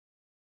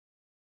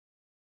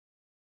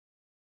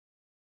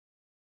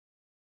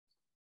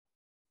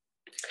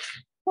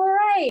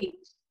right.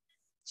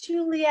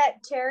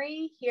 Juliette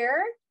Terry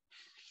here,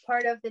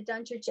 part of the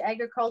Dunchurch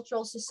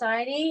Agricultural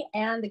Society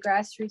and the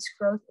Grassroots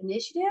Growth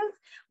Initiative.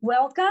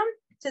 Welcome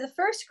to the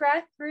first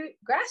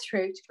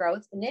Grassroots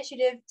Growth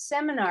Initiative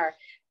seminar,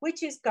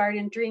 which is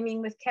Garden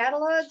Dreaming with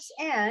Catalogues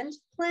and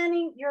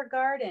Planning Your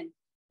Garden.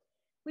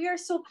 We are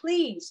so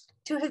pleased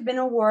to have been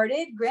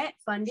awarded grant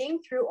funding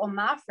through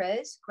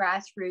OMAFRA's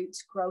Grassroots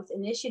Growth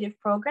Initiative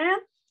program.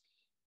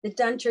 The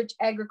Dunchurch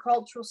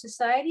Agricultural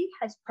Society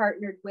has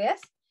partnered with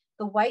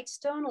the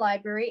Whitestone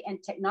Library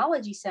and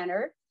Technology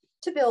Center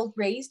to build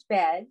raised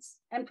beds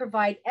and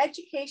provide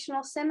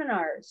educational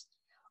seminars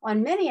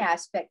on many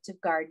aspects of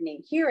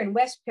gardening here in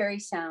West Parry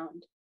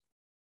Sound.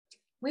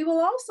 We will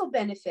also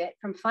benefit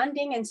from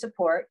funding and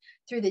support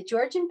through the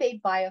Georgian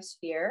Bay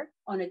Biosphere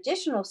on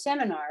additional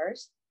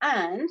seminars,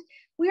 and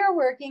we are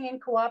working in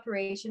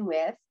cooperation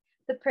with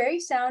the Parry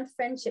Sound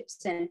Friendship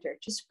Center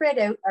to spread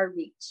out our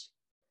reach.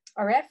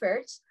 Our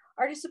efforts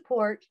are to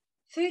support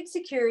food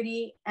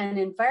security and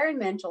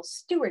environmental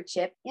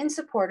stewardship in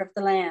support of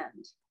the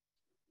land.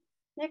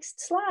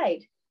 Next slide.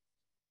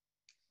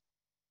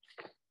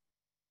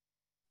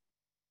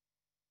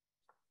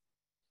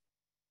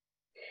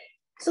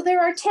 So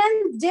there are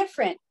 10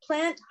 different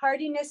plant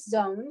hardiness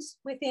zones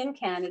within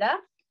Canada,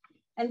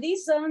 and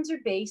these zones are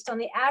based on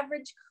the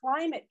average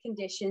climate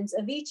conditions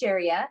of each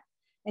area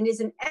and is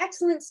an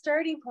excellent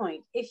starting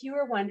point if you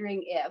are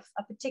wondering if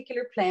a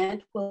particular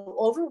plant will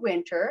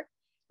overwinter,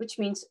 which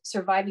means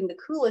surviving the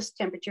coolest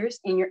temperatures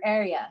in your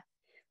area.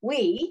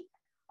 We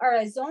are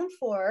a zone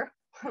 4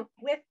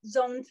 with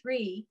zone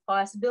 3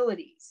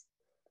 possibilities.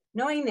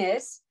 Knowing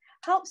this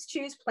helps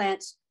choose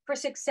plants for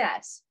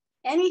success.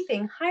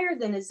 Anything higher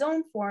than a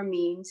zone 4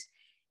 means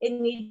it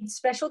needs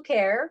special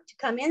care to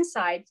come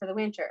inside for the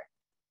winter.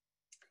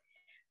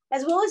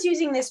 As well as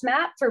using this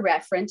map for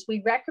reference,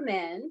 we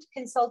recommend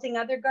consulting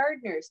other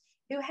gardeners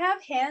who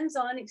have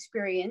hands-on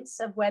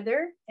experience of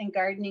weather and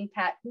gardening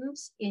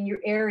patterns in your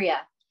area.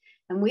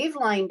 And we've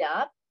lined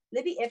up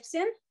Libby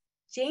Ibsen,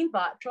 Jane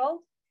Bottrell,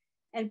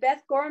 and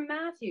Beth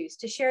Gorham-Matthews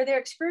to share their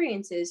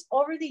experiences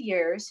over the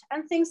years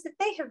and things that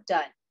they have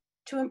done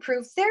to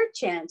improve their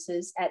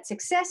chances at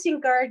success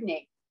in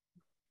gardening.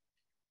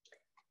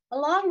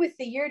 Along with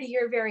the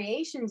year-to-year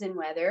variations in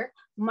weather,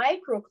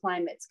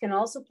 microclimates can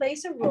also play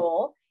a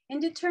role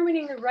in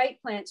determining the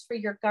right plants for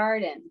your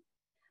garden.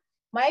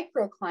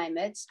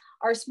 Microclimates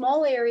are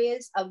small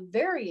areas of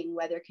varying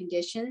weather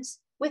conditions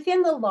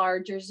within the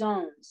larger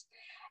zones,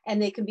 and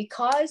they can be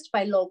caused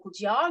by local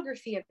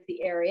geography of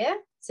the area,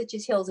 such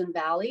as hills and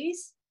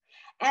valleys,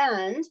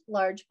 and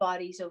large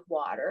bodies of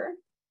water,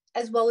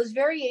 as well as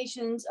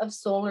variations of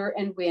solar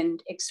and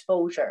wind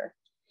exposure.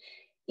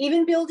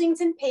 Even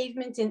buildings and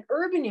pavements in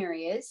urban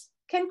areas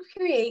can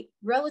create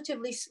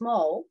relatively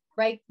small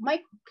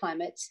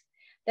microclimates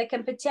that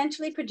can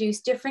potentially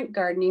produce different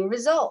gardening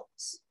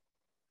results.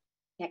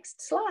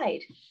 Next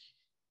slide.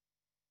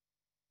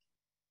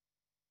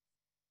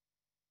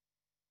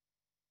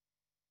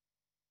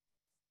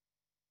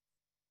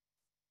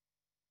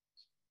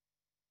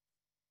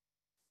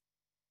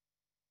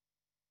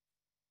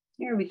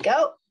 Here we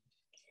go.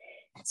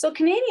 So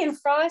Canadian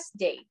frost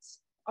dates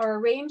are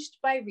arranged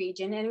by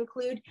region and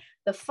include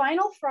the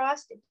final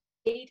frost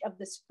date of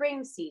the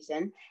spring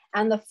season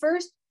and the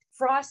first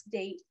frost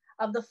date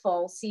of the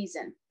fall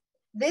season.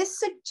 This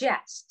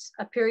suggests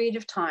a period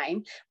of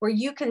time where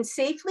you can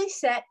safely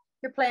set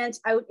your plants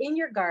out in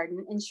your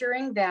garden,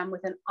 ensuring them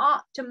with an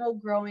optimal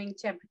growing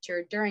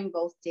temperature during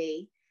both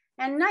day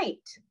and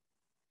night.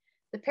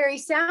 The Parry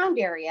Sound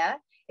area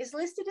is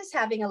listed as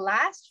having a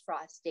last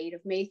frost date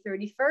of May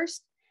 31st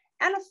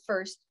and a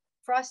first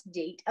frost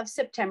date of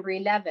September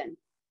 11.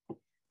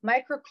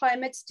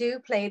 Microclimates do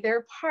play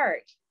their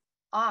part.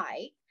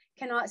 I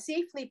cannot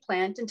safely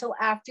plant until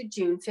after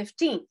June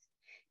 15th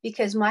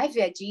because my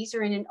veggies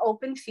are in an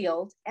open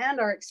field and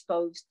are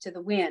exposed to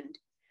the wind.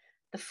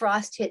 The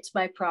frost hits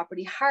my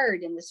property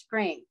hard in the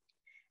spring.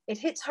 It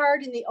hits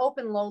hard in the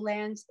open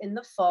lowlands in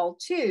the fall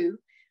too,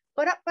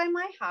 but up by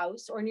my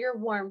house or near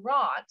warm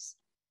rocks,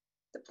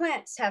 the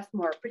plants have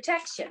more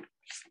protection.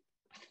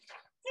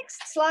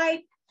 Next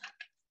slide.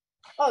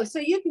 Oh, so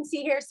you can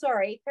see here,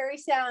 sorry, Parry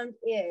Sound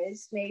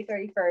is May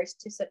 31st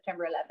to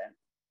September 11th,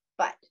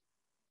 but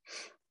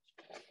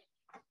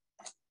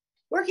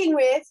working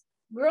with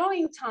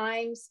growing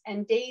times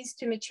and days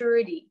to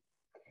maturity.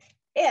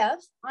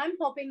 If I'm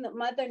hoping that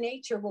Mother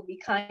Nature will be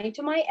kind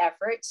to my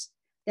efforts,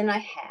 then I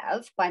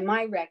have, by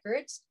my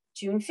records,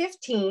 June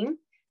 15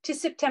 to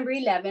September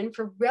 11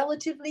 for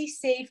relatively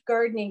safe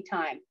gardening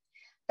time.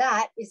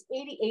 That is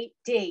 88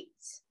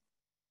 days.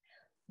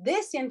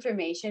 This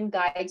information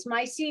guides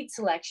my seed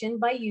selection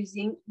by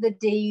using the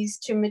days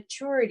to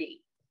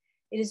maturity.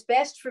 It is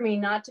best for me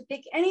not to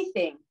pick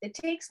anything that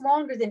takes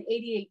longer than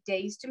 88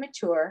 days to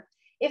mature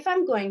if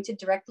I'm going to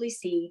directly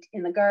seed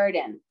in the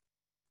garden.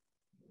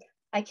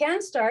 I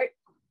can start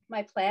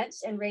my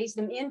plants and raise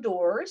them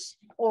indoors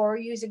or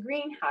use a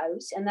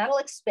greenhouse, and that'll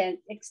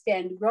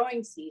extend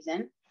growing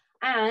season.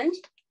 And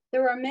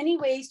there are many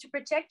ways to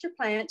protect your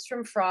plants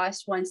from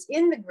frost once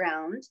in the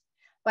ground,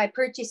 by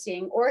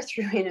purchasing or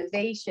through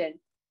innovation.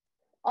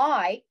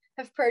 I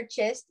have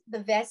purchased the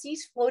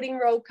Vessie's floating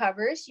row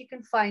covers. You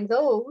can find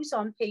those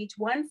on page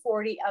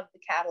 140 of the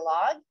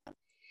catalog.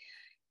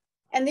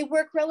 And they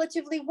work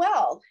relatively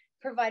well,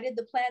 provided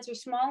the plants are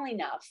small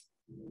enough.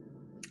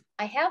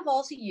 I have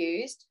also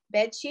used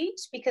bed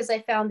sheets because I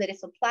found that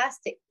if the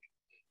plastic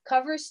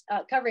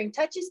covering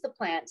touches the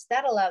plants,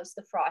 that allows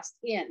the frost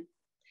in.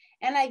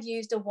 And I've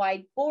used a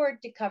wide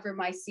board to cover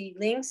my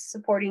seedlings,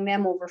 supporting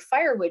them over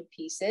firewood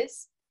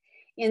pieces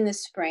in the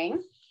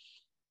spring.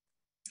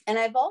 And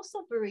I've also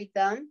buried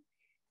them,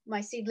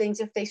 my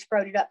seedlings, if they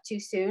sprouted up too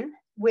soon,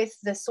 with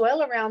the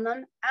soil around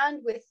them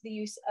and with the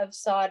use of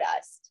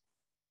sawdust.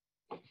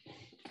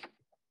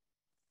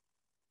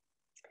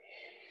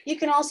 You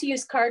can also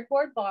use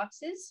cardboard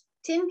boxes,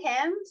 tin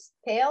cans,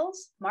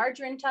 pails,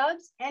 margarine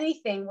tubs,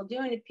 anything will do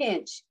in a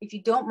pinch if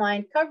you don't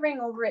mind covering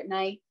over at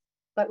night,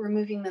 but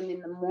removing them in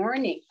the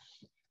morning.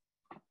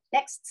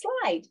 Next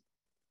slide.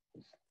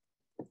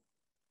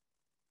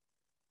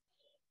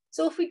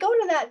 So if we go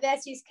to that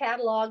Vessie's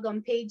catalog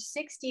on page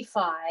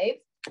 65,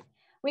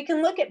 we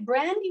can look at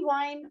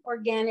Brandywine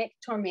organic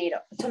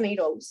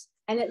tomatoes,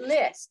 and it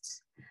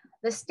lists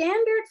the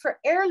standard for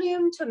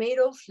heirloom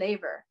tomato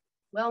flavor,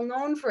 well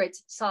known for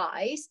its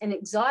size and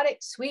exotic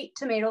sweet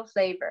tomato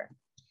flavor.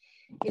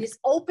 It is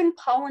open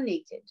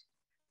pollinated,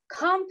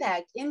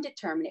 compact,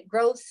 indeterminate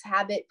growth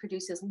habit,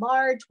 produces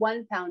large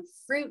 1-pound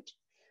fruit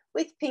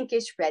with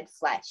pinkish red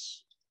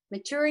flesh.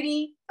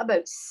 Maturity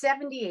about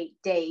 78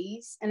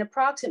 days and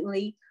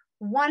approximately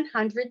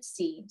 100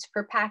 seeds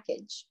per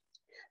package.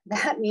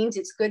 That means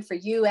it's good for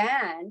you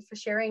and for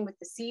sharing with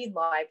the seed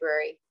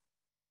library.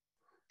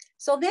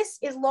 So this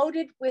is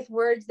loaded with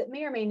words that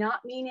may or may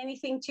not mean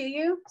anything to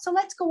you. So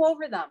let's go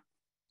over them.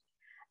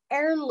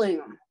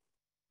 Heirloom.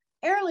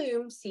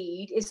 Heirloom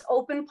seed is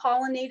open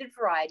pollinated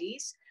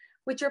varieties,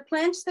 which are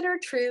plants that are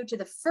true to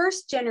the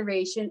first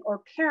generation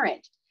or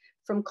parent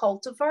from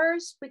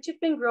cultivars which have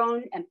been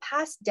grown and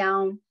passed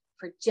down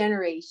for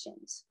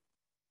generations.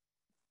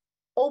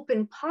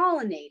 Open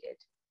pollinated.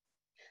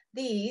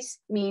 These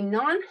mean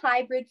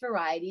non-hybrid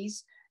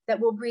varieties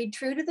that will breed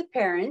true to the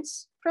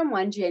parents from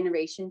one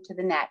generation to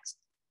the next.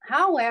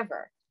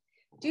 However,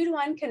 due to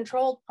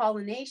uncontrolled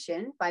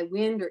pollination by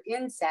wind or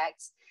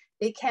insects,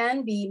 they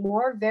can be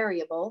more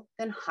variable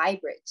than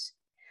hybrids.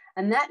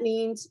 And that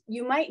means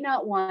you might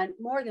not want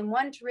more than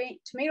one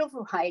tomato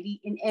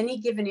variety in any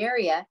given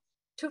area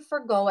to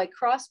forgo a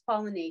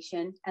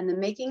cross-pollination and the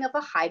making of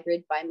a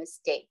hybrid by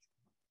mistake.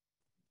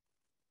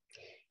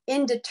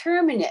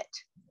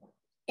 Indeterminate.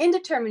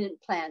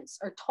 Indeterminate plants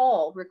are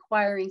tall,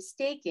 requiring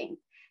staking.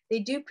 They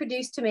do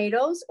produce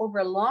tomatoes over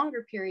a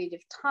longer period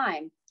of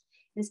time.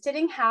 Instead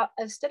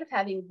of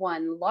having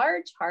one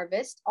large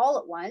harvest all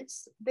at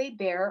once, they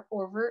bear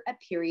over a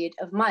period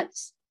of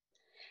months.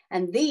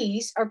 And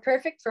these are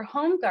perfect for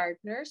home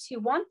gardeners who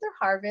want their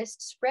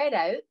harvest spread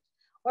out,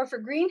 or for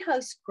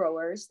greenhouse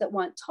growers that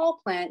want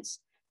tall plants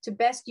to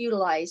best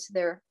utilize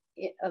their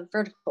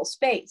vertical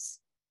space.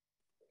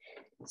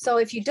 So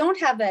if you don't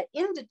have an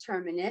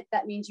indeterminate,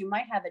 that means you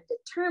might have a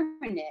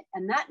determinate,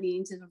 and that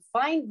means it's a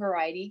vine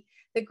variety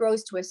that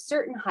grows to a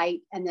certain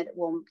height and that it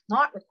will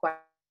not require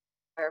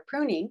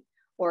pruning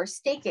or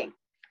staking.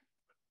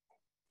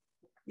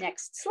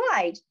 Next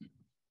slide.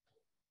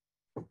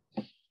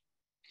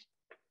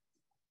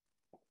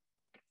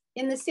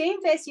 In the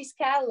same Vessie's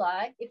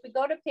catalog, if we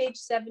go to page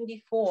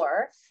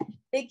 74,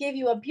 they give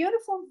you a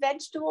beautiful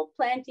vegetable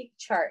planting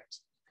chart.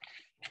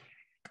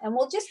 And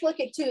we'll just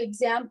look at two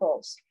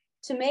examples.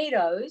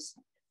 Tomatoes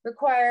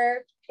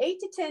require 8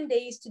 to 10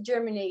 days to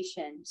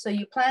germination. So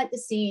you plant the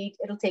seed,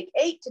 it'll take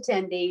 8 to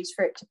 10 days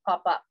for it to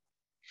pop up.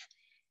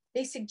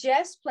 They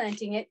suggest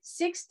planting it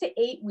 6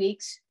 to 8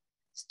 weeks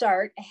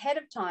start ahead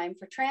of time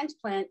for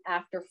transplant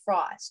after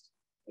frost.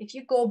 If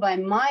you go by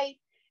my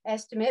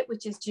estimate,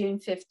 which is June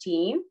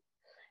 15,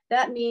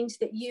 that means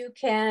that you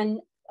can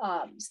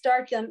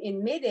start them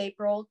in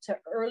mid-April to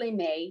early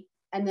May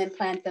and then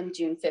plant them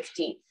June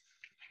 15th.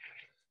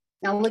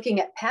 Now looking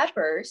at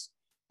peppers,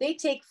 they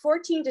take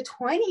 14 to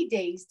 20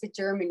 days to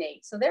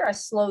germinate, so they're a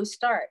slow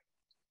start.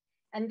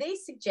 And they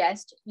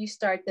suggest you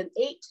start them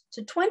 8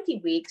 to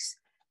 20 weeks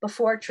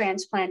before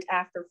transplant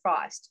after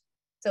frost.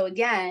 So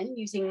again,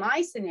 using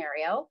my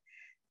scenario,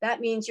 that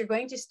means you're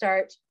going to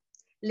start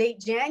late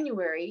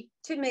January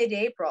to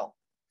mid-April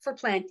for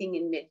planting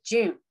in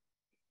mid-June.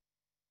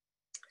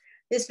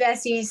 This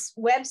Vessie's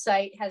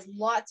website has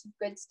lots of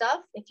good stuff.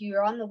 If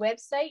you're on the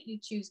website, you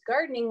choose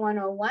Gardening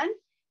 101.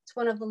 It's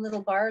one of the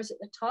little bars at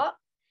the top.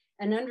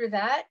 And under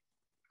that,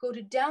 go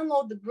to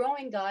download the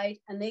growing guide,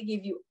 and they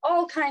give you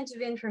all kinds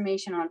of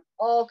information on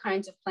all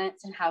kinds of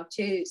plants and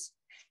how-tos.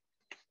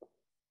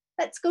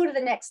 Let's go to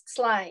the next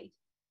slide.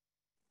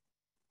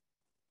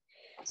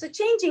 So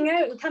changing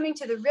out and coming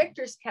to the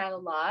Richter's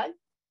catalog,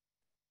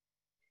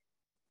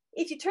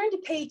 if you turn to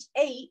page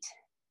 8,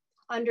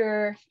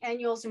 under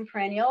annuals and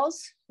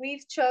perennials,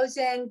 we've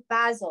chosen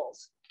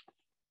basils.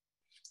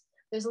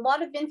 There's a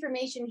lot of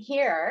information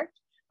here,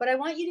 but I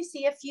want you to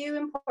see a few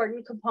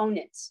important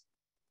components.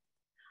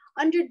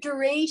 Under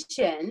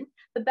duration,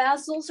 the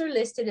basils are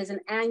listed as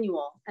an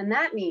annual, and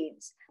that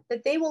means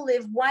that they will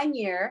live 1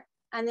 year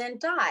and then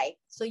die.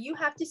 So you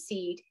have to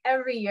seed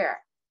every year.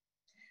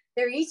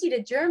 They're easy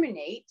to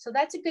germinate, so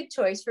that's a good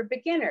choice for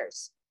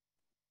beginners.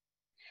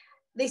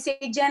 They say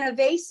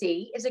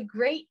Genovese is a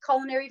great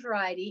culinary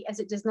variety as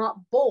it does not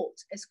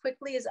bolt as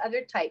quickly as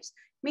other types,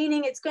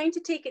 meaning it's going to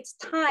take its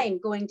time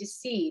going to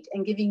seed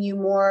and giving you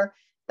more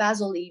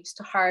basil leaves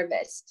to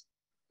harvest.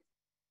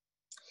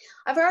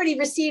 I've already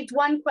received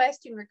one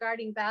question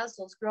regarding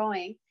basils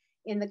growing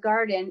in the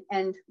garden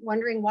and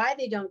wondering why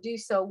they don't do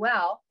so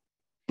well.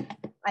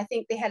 I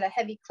think they had a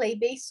heavy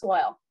clay-based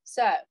soil.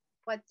 So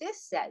what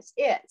this says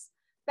is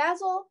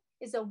basil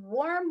is a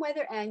warm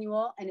weather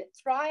annual and it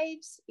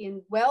thrives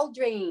in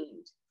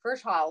well-drained,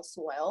 fertile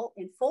soil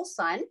in full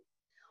sun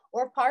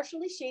or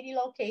partially shady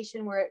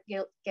location where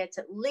it gets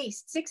at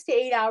least 6 to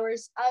 8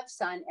 hours of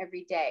sun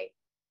every day.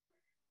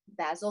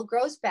 Basil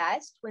grows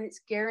best when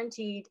it's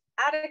guaranteed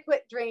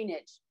adequate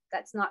drainage.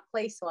 That's not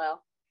clay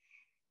soil.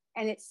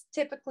 And it's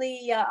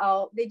typically,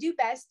 they do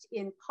best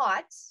in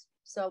pots.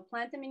 So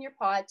plant them in your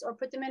pots or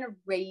put them in a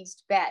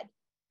raised bed.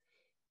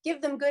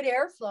 Give them good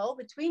airflow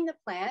between the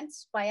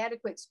plants by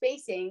adequate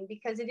spacing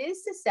because it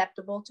is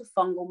susceptible to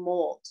fungal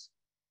molds.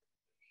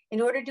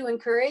 In order to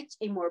encourage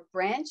a more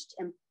branched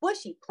and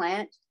bushy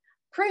plant,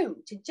 prune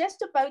to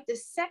just about the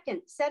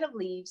second set of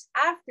leaves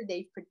after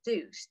they've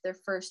produced their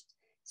first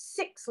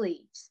 6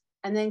 leaves,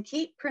 and then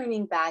keep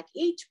pruning back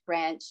each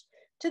branch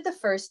to the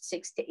first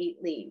 6 to 8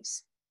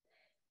 leaves.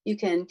 You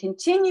can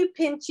continue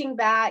pinching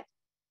back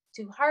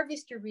to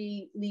harvest your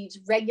leaves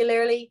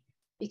regularly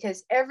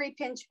because every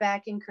pinch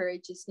back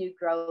encourages new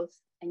growth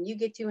and you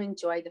get to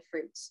enjoy the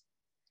fruits.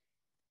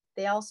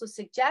 They also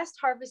suggest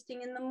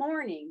harvesting in the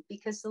morning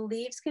because the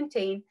leaves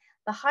contain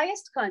the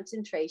highest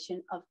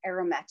concentration of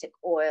aromatic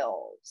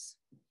oils.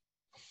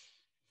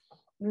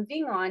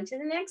 Moving on to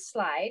the next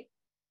slide.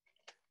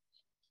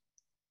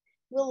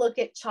 We'll look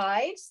at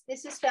chives.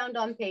 This is found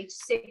on page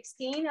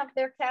 16 of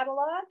their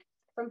catalog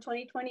from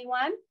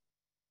 2021.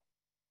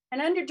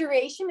 And under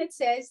duration, it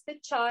says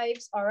that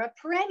chives are a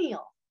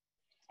perennial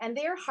and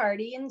they're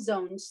hardy in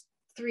zones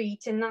 3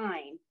 to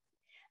 9.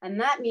 And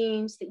that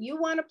means that you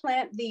want to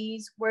plant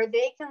these where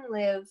they can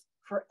live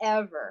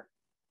forever.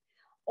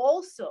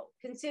 Also,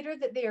 consider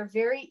that they are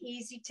very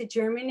easy to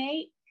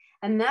germinate,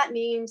 and that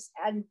means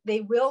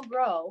they will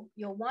grow.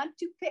 You'll want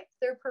to pick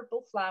their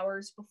purple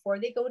flowers before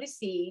they go to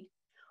seed,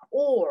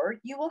 or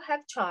you will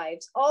have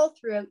chives all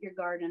throughout your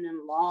garden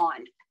and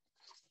lawn.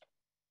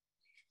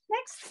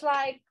 Next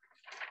slide.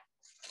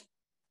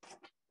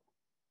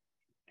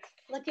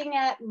 Looking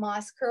at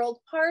moss-curled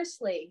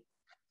parsley.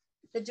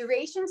 The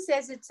duration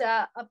says it's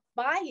a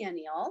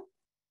biennial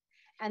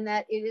and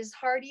that it is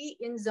hardy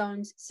in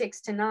zones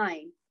 6 to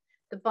 9.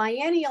 The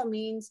biennial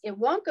means it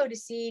won't go to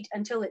seed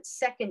until its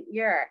 2nd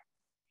year.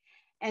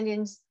 And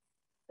in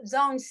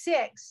zone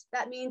 6,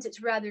 that means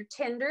it's rather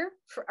tender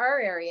for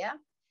our area,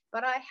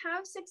 but I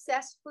have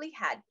successfully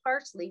had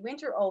parsley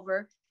winter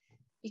over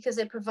because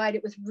I provide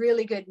it with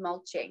really good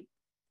mulching.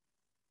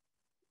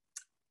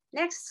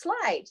 Next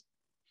slide.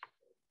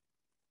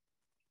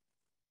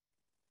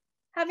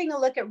 Having a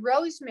look at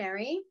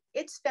rosemary,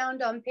 it's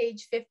found on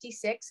page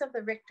 56 of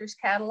the Richter's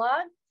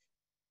catalog.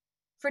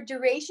 For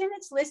duration,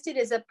 it's listed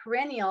as a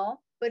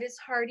perennial, but it's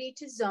hardy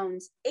to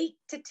zones 8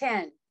 to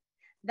 10.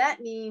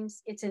 That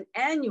means it's an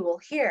annual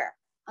here,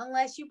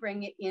 unless you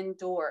bring it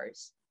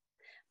indoors.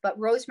 But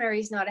rosemary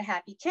is not a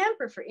happy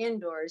camper for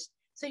indoors,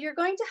 so you're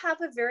going to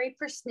have a very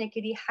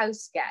persnickety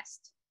house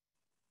guest.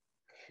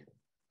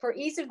 For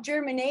ease of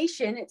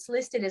germination, it's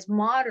listed as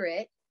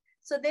moderate.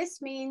 So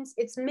this means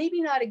it's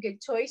maybe not a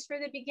good choice for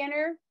the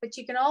beginner, but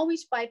you can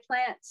always buy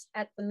plants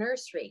at the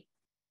nursery.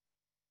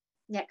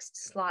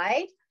 Next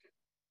slide.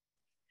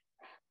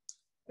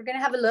 We're going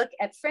to have a look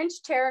at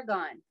French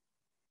tarragon.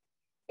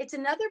 It's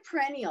another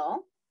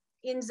perennial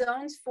in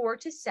zones 4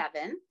 to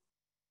 7.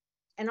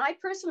 And I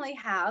personally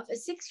have a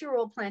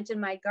 6-year-old plant in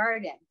my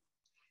garden,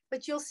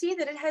 but you'll see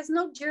that it has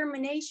no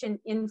germination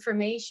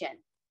information.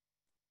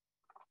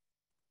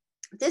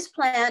 This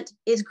plant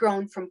is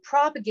grown from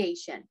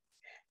propagation.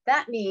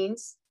 That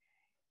means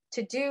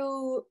to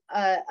do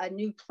a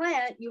new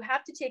plant, you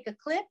have to take a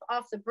clip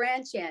off the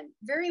branch end,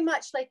 very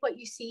much like what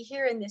you see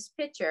here in this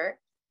picture,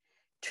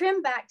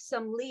 trim back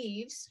some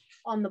leaves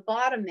on the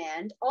bottom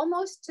end,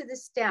 almost to the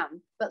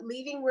stem, but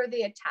leaving where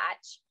they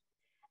attach.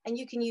 And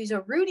you can use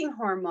a rooting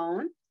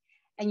hormone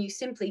and you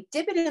simply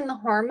dip it in the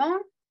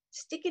hormone,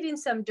 stick it in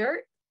some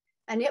dirt,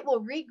 and it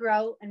will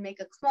regrow and make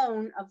a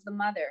clone of the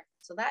mother.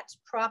 So that's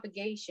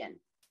propagation.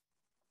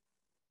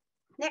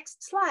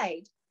 Next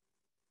slide.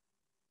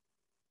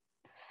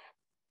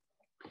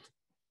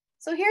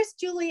 So here's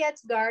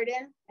Juliette's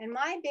garden, and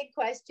my big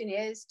question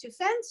is to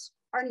fence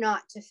or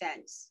not to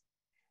fence?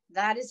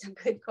 That is a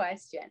good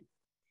question.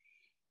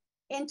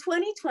 In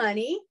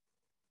 2020,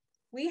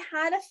 we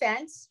had a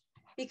fence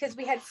because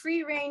we had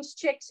free-range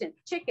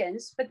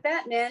chickens, but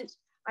that meant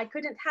I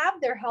couldn't have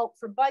their help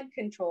for bug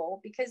control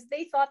because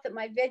they thought that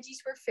my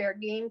veggies were fair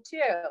game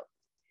too.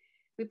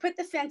 We put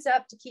the fence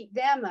up to keep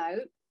them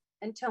out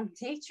until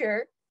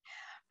nature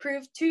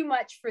proved too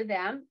much for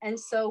them. And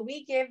so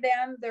we gave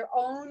them their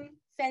own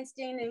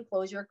fenced-in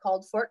enclosure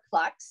called Fort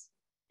Clucks.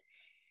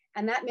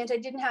 And that meant I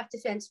didn't have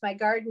to fence my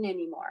garden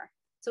anymore.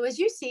 So as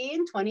you see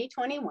in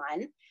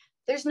 2021,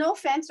 there's no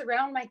fence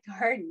around my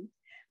garden,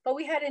 but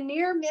we had a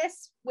near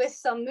miss with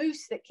some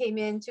moose that came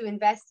in to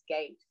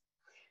investigate.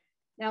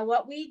 Now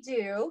what we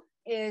do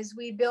is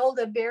we build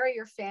a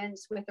barrier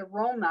fence with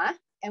aroma,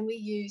 and we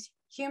use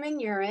human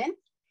urine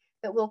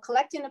that we'll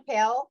collect in a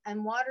pail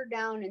and water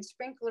down and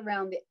sprinkle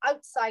around the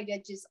outside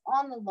edges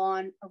on the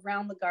lawn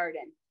around the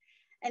garden.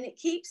 And it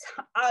keeps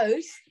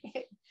out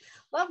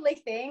lovely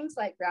things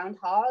like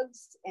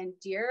groundhogs and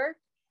deer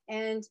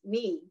and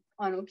me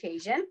on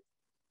occasion.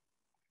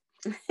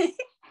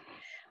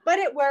 But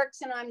it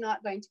works and I'm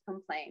not going to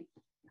complain.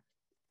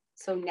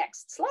 So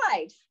next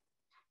slide.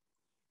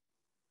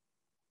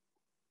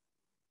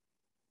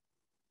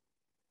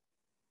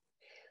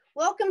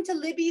 Welcome to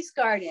Libby's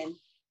garden.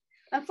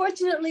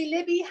 Unfortunately,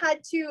 Libby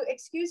had to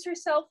excuse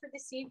herself for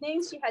this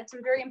evening. She had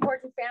some very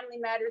important family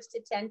matters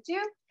to tend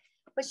to,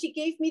 but she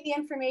gave me the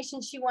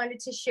information she wanted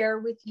to share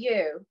with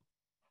you.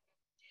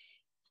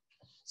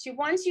 She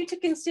wants you to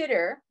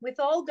consider, with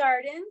all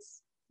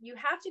gardens, you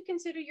have to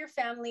consider your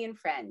family and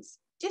friends.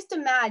 Just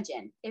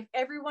imagine if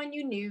everyone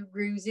you knew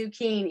grew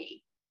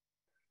zucchini.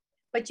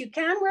 But you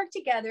can work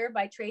together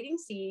by trading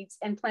seeds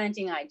and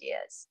planting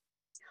ideas.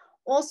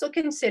 Also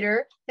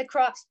consider the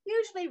crops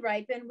usually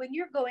ripen when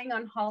you're going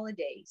on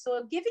holiday.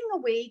 So giving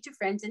away to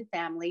friends and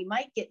family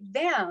might get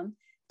them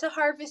to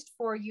harvest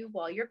for you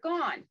while you're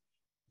gone.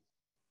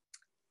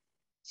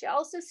 She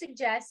also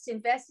suggests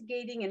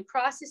investigating in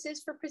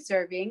processes for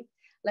preserving,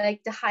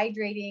 like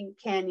dehydrating,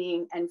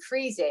 canning, and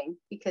freezing,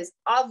 because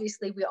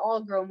obviously we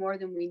all grow more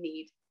than we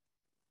need.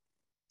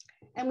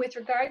 And with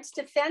regards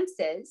to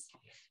fences,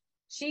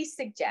 she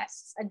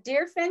suggests a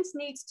deer fence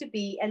needs to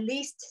be at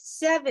least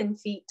 7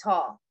 feet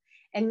tall,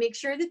 and make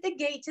sure that the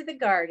gate to the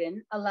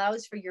garden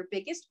allows for your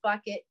biggest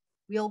bucket,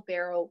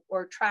 wheelbarrow,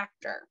 or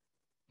tractor.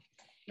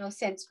 No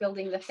sense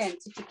building the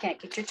fence if you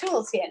can't get your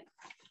tools in.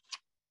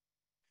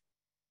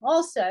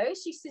 Also,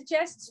 she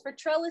suggests for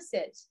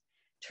trellises,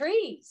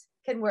 trees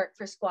can work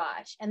for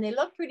squash, and they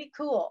look pretty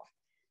cool.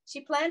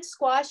 She plants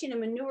squash in a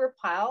manure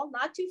pile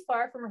not too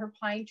far from her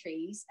pine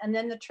trees, and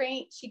then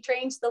she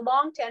trains the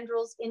long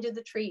tendrils into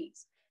the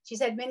trees. She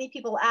said many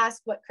people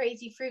ask what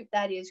crazy fruit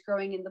that is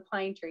growing in the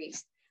pine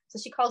trees. So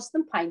she calls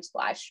them pine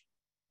squash.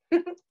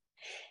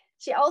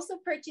 She also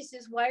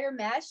purchases wire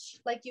mesh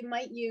like you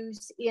might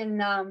use in,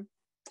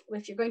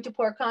 if you're going to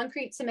pour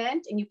concrete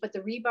cement and you put the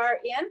rebar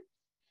in.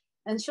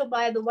 And she'll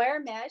buy the wire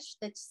mesh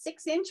that's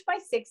 6 inch by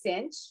 6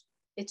 inch.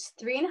 It's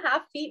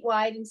 3.5 feet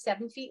wide and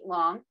 7 feet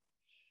long.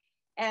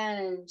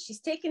 And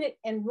she's taken it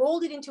and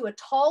rolled it into a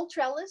tall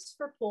trellis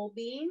for pole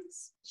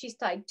beans. She's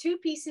tied 2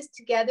 pieces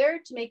together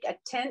to make a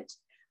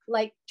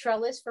tent-like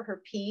trellis for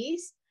her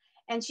peas.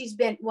 And she's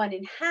bent 1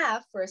 in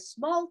half for a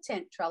small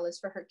tent trellis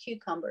for her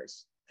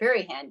cucumbers.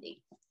 Very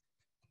handy.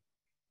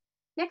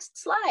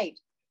 Next slide.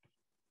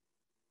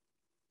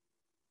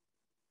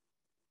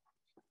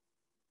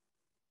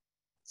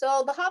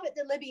 So the hobbit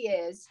that Libby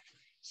is,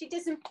 she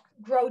doesn't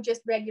grow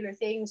just regular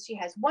things. She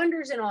has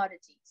wonders and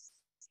oddities.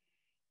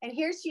 And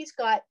here she's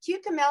got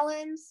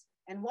cucamelons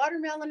and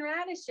watermelon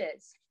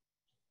radishes.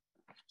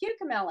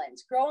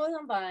 Cucamelons grow on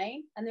a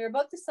vine, and they're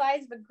about the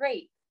size of a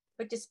grape.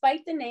 But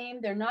despite the name,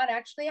 they're not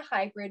actually a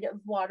hybrid of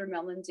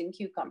watermelons and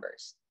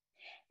cucumbers.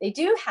 They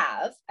do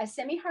have a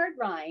semi-hard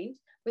rind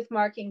with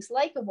markings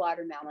like a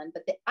watermelon,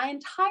 but the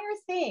entire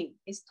thing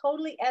is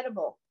totally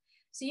edible.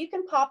 So you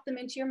can pop them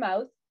into your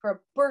mouth for a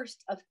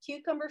burst of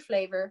cucumber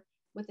flavor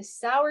with a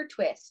sour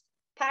twist,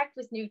 packed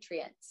with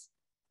nutrients.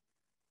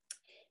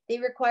 They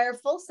require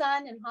full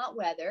sun and hot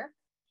weather,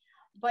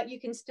 but you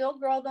can still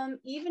grow them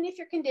even if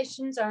your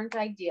conditions aren't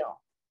ideal.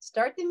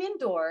 Start them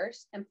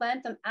indoors and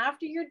plant them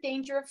after your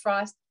danger of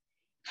frost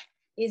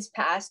is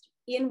passed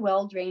in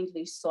well-drained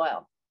loose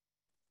soil.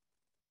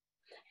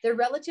 They're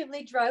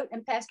relatively drought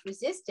and pest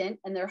resistant,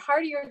 and they're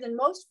hardier than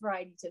most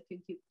varieties of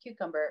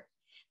cucumber.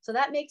 So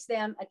that makes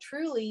them a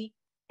truly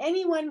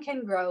anyone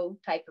can grow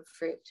type of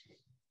fruit.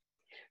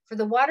 For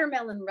the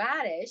watermelon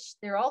radish,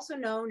 they're also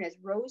known as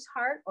rose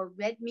heart or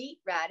red meat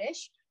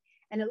radish,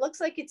 and it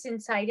looks like it's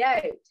inside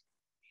out.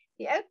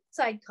 The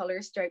outside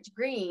color starts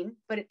green,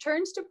 but it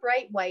turns to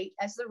bright white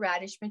as the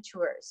radish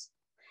matures.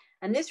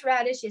 And this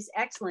radish is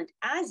excellent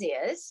as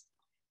is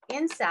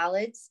in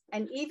salads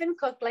and even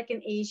cooked like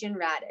an Asian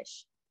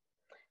radish.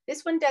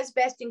 This one does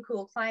best in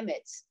cool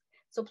climates.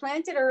 So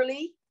plant it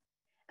early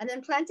and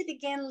then plant it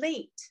again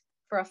late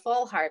for a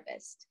fall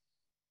harvest.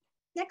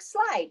 Next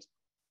slide.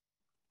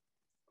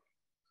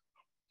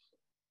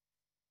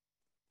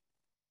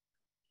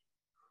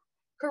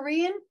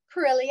 Korean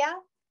Perilla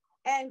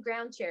and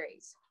ground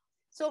cherries.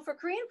 So for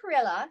Korean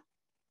Perilla,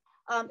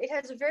 it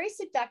has a very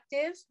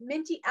seductive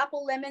minty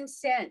apple lemon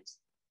scent.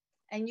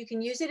 And you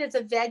can use it as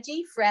a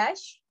veggie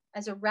fresh,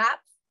 as a wrap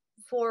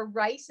for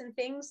rice and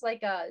things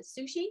like a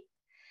sushi.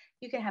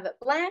 You can have it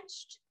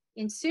blanched,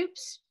 in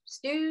soups,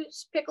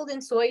 stews, pickled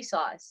in soy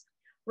sauce.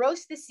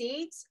 Roast the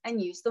seeds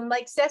and use them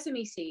like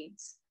sesame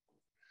seeds.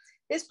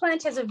 This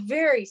plant has a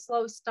very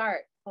slow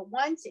start, but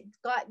once it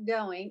got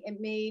going, it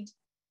made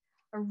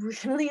a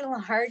really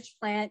large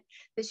plant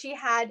that she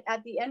had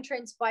at the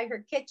entrance by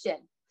her kitchen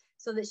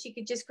so that she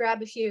could just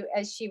grab a few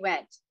as she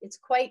went. It's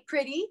quite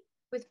pretty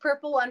with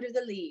purple under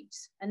the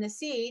leaves, and the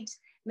seeds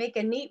make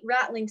a neat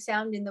rattling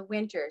sound in the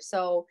winter,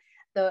 so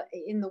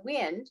in the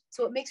wind,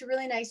 so it makes a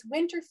really nice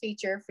winter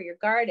feature for your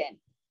garden.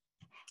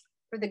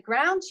 For the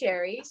ground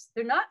cherries,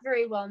 they're not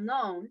very well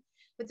known,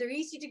 but they're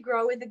easy to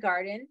grow in the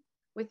garden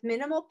with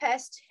minimal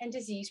pest and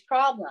disease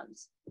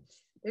problems.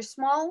 Their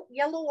small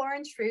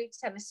yellow-orange fruits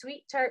have a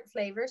sweet tart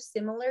flavor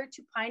similar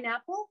to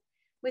pineapple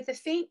with a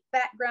faint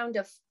background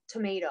of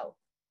tomato.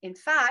 In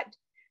fact,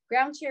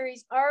 ground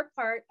cherries are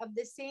part of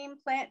the same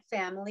plant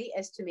family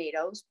as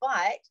tomatoes,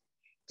 but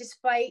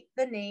despite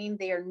the name,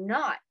 they are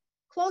not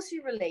closely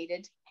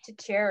related to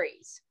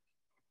cherries.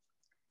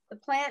 The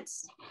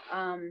plants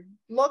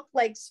look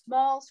like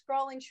small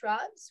sprawling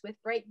shrubs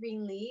with bright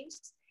green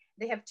leaves.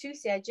 They have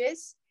toothed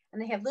edges,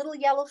 and they have little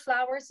yellow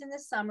flowers in the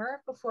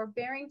summer before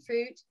bearing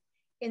fruit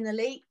in the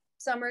late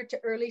summer to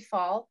early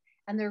fall,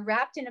 and they're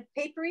wrapped in a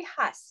papery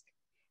husk,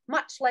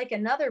 much like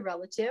another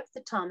relative,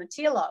 the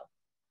tomatillo.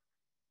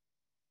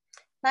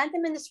 Plant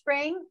them in the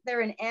spring.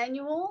 They're an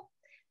annual.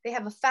 They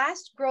have a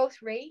fast growth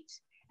rate,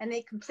 and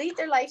they complete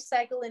their life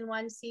cycle in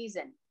one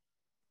season.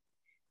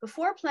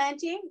 Before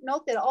planting,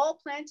 note that all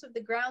plants of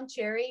the ground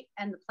cherry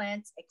and the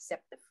plants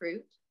except the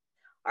fruit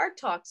are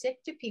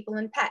toxic to people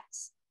and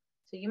pets,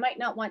 so you might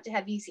not want to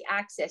have easy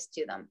access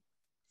to them.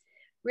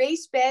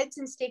 Raised beds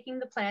and staking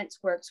the plants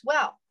works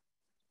well.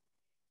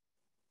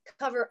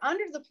 Cover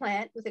under the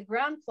plant with a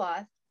ground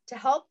cloth to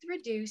help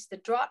reduce the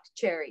dropped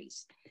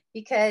cherries,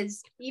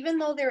 because even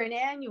though they're an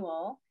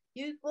annual,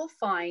 you will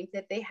find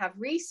that they have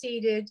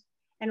reseeded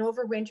and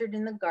overwintered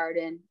in the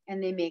garden,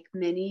 and they make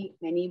many,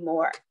 many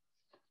more.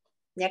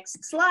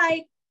 Next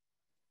slide.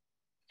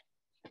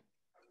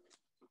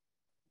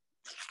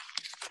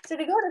 So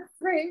to go to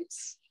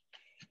fruits,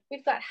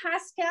 we've got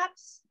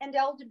haskaps and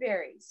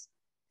elderberries.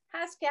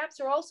 Haskaps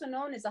are also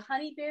known as a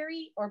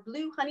honeyberry or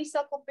blue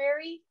honeysuckle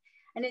berry,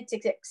 and it's an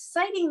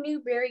exciting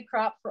new berry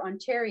crop for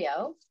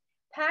Ontario,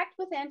 packed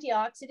with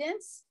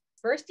antioxidants,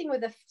 bursting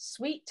with a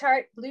sweet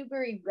tart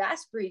blueberry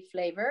raspberry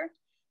flavor.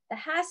 The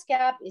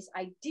haskap is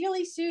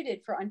ideally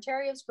suited for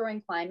Ontario's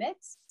growing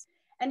climates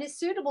and is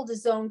suitable to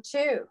Zone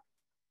 2.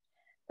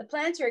 The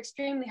plants are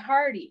extremely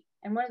hardy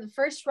and one of the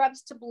first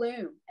shrubs to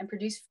bloom and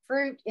produce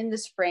fruit in the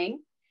spring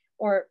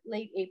or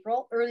late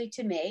April, early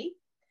to May,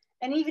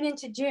 and even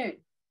into June.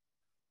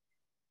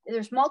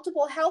 There's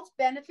multiple health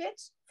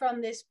benefits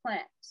from this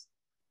plant.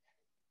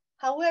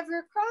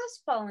 However,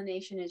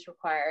 cross-pollination is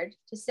required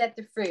to set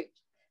the fruit.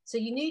 So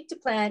you need to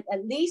plant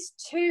at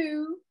least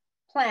 2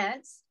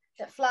 plants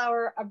that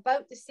flower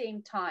about the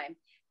same time.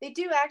 They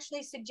do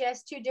actually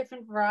suggest 2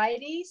 different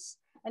varieties,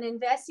 and in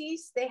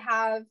Vessies, they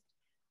have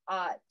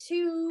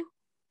 2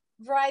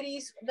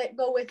 varieties that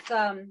go with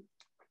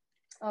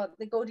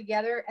that go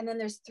together, and then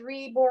there's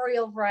 3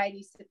 boreal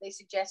varieties that they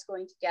suggest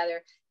going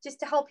together, just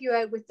to help you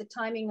out with the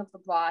timing of the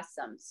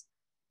blossoms.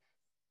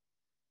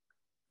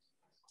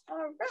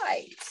 All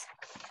right.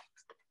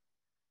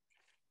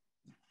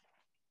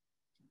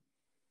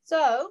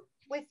 So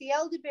with the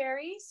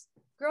elderberries,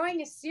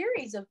 growing a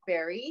series of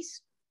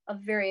berries of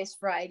various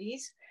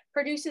varieties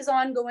produces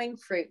ongoing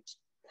fruit.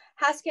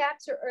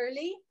 Haskaps are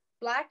early.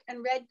 Black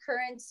and red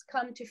currants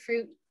come to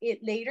fruit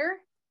later,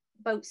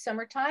 about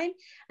summertime.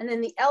 And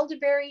then the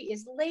elderberry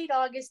is late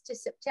August to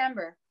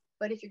September.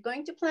 But if you're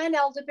going to plant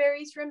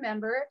elderberries,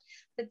 remember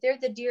that they're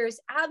the deer's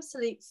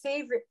absolute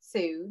favorite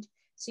food.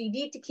 So you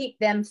need to keep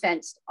them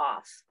fenced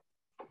off.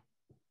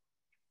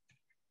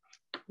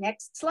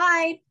 Next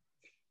slide.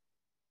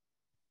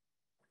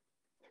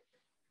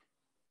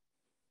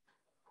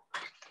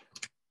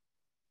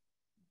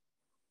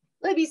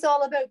 Libby's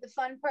all about the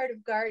fun part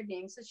of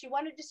gardening, so she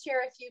wanted to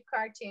share a few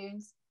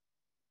cartoons.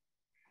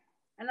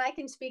 And I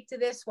can speak to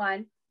this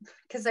one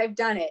because I've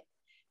done it.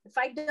 If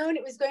I'd known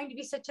it was going to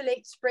be such a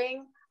late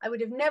spring, I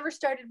would have never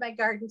started my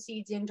garden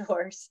seeds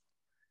indoors.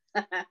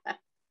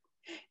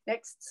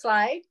 Next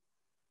slide.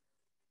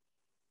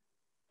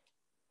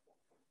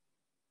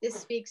 This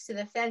speaks to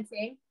the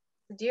fencing.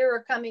 The deer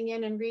are coming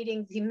in and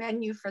reading the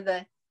menu for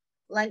the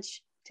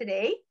lunch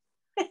today.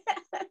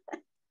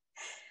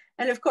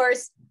 And of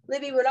course,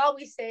 Libby would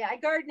always say, I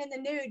garden in the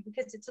nude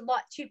because it's a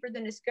lot cheaper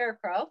than a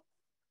scarecrow.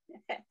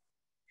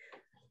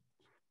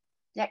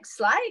 Next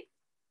slide.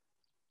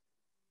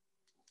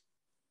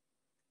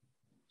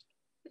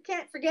 We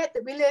can't forget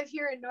that we live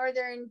here in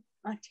Northern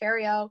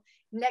Ontario,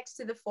 next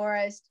to the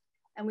forest,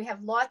 and we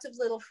have lots of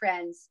little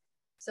friends.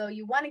 So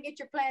you want to get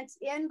your plants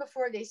in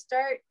before they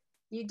start.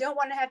 You don't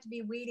want to have to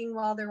be weeding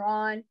while they're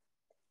on.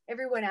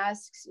 Everyone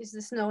asks, is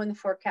the snow in the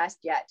forecast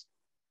yet?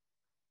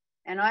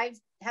 And I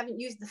haven't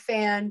used the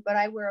fan, but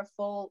I wear a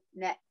full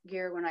net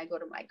gear when I go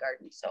to my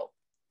garden. So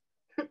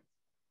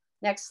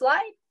next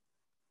slide.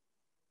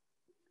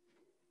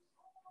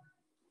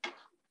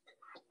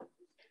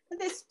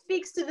 This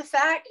speaks to the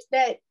fact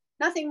that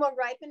nothing will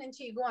ripen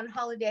until you go on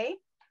holiday.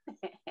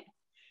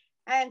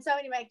 And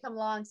somebody might come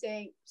along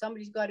saying,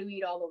 somebody's got to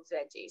eat all those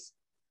veggies.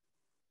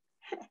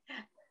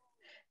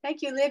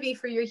 Thank you, Libby,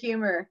 for your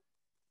humor.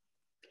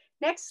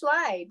 Next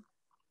slide.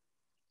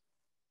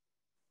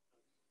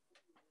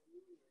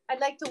 I'd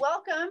like to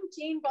welcome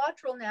Jean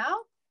Bottrell now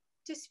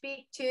to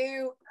speak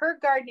to her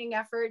gardening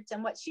efforts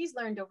and what she's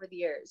learned over the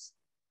years.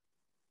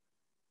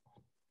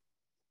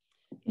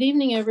 Good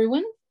evening,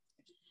 everyone.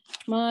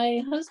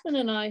 My husband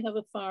and I have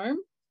a farm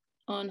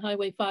on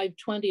Highway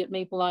 520 at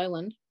Maple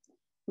Island.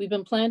 We've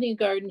been planting a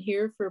garden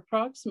here for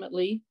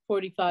approximately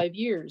 45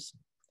 years.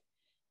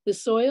 The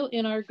soil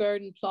in our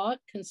garden plot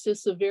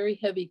consists of very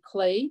heavy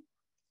clay,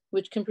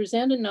 which can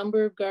present a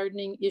number of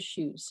gardening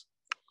issues.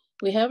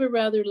 We have a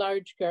rather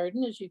large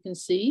garden, as you can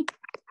see,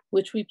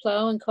 which we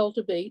plow and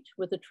cultivate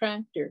with a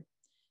tractor.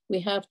 We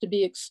have to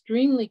be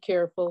extremely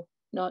careful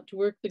not to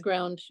work the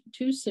ground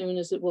too soon,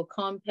 as it will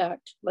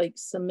compact like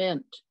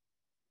cement.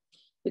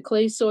 The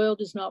clay soil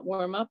does not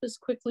warm up as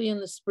quickly in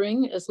the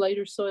spring as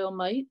lighter soil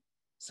might.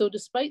 So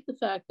despite the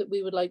fact that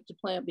we would like to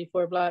plant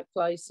before black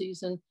fly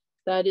season,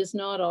 that is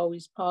not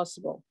always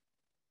possible.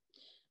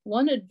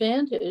 One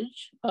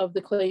advantage of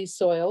the clay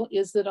soil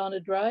is that on a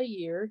dry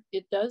year,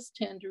 it does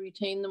tend to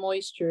retain the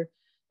moisture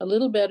a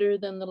little better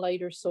than the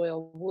lighter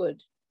soil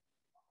would.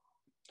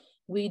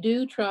 We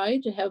do try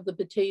to have the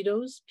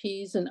potatoes,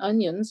 peas, and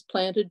onions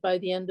planted by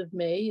the end of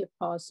May, if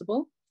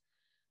possible.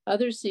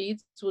 Other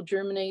seeds will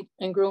germinate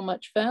and grow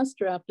much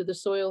faster after the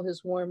soil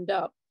has warmed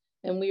up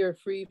and we are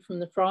free from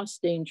the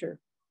frost danger.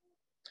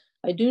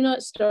 I do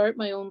not start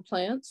my own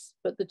plants,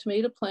 but the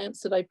tomato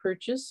plants that I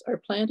purchase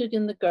are planted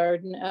in the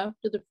garden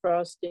after the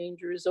frost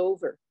danger is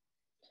over.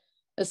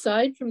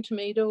 Aside from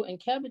tomato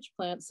and cabbage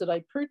plants that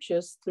I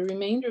purchase, the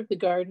remainder of the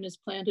garden is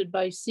planted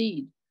by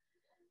seed.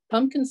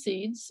 Pumpkin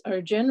seeds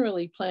are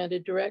generally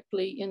planted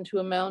directly into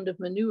a mound of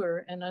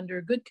manure and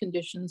under good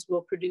conditions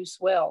will produce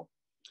well.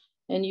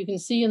 And you can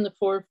see in the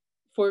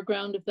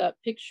foreground of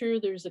that picture,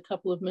 there's a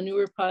couple of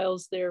manure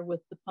piles there with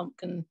the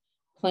pumpkin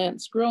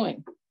plants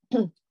growing.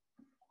 You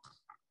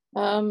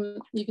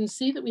can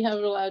see that we have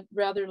a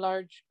rather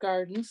large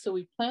garden, so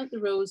we plant the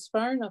rows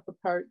far enough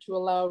apart to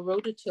allow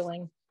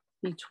rototilling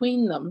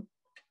between them.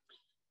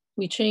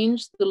 We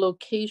change the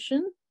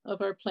location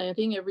of our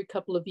planting every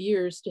couple of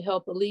years to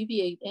help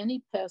alleviate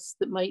any pests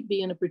that might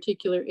be in a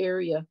particular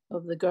area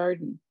of the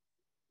garden.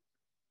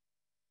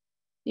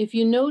 If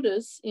you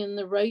notice in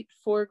the right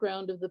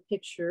foreground of the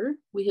picture,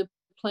 we have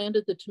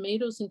planted the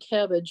tomatoes and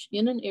cabbage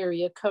in an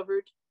area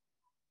covered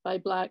by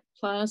black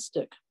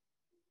plastic.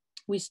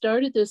 We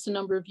started this a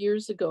number of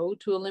years ago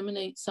to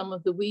eliminate some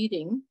of the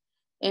weeding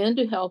and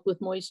to help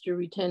with moisture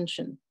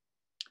retention.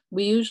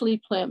 We usually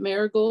plant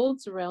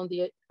marigolds around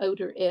the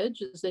outer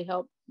edge as they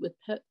help with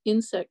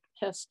insect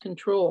pest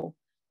control.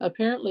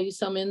 Apparently,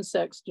 some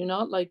insects do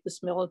not like the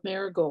smell of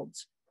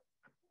marigolds.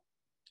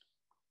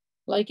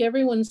 Like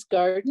everyone's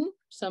garden,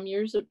 some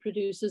years it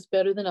produces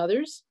better than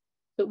others,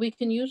 but we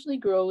can usually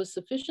grow a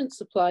sufficient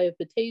supply of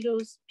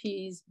potatoes,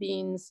 peas,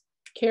 beans,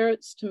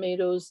 carrots,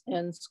 tomatoes,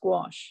 and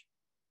squash.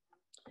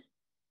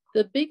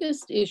 The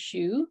biggest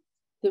issue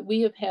that we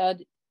have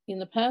had in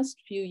the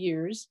past few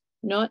years,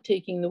 not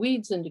taking the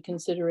weeds into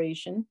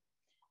consideration,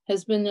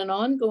 has been an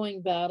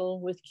ongoing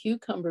battle with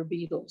cucumber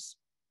beetles.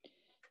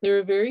 They're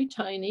a very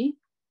tiny,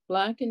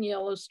 black and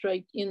yellow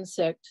striped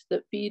insect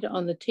that feed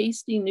on the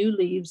tasty new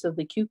leaves of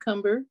the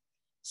cucumber,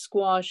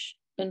 squash,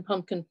 and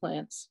pumpkin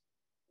plants.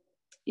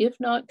 If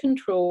not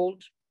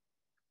controlled,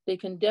 they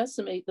can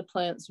decimate the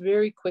plants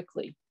very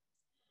quickly.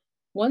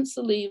 Once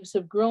the leaves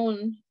have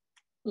grown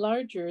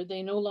larger,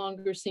 they no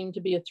longer seem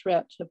to be a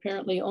threat,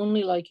 apparently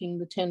only liking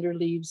the tender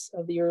leaves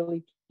of the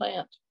early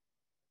plant.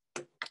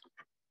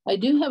 I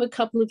do have a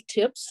couple of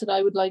tips that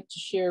I would like to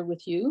share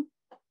with you.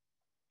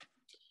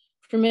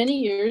 For many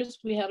years,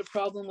 we had a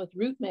problem with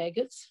root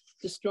maggots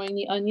destroying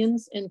the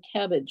onions and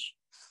cabbage.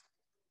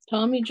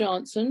 Tommy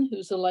Johnson,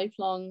 who's a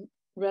lifelong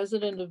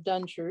resident of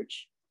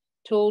Dunchurch,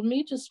 told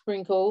me to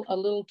sprinkle a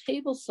little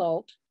table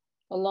salt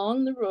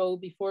along the row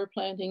before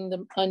planting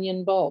the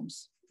onion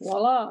bulbs.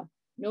 Voila,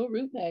 no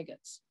root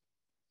maggots.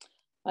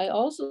 I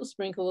also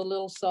sprinkle a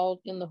little salt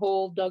in the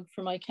hole dug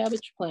for my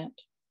cabbage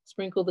plant.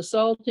 Sprinkle the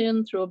salt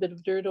in, throw a bit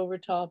of dirt over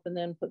top, and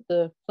then put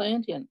the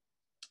plant in.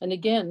 And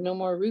again, no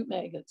more root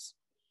maggots.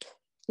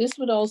 This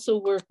would also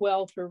work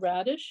well for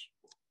radish,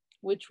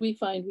 which we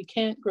find we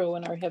can't grow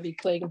in our heavy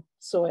clay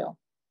soil.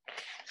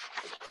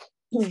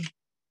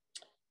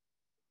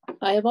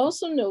 I have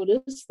also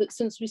noticed that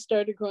since we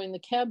started growing the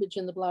cabbage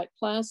in the black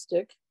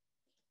plastic,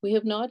 we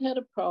have not had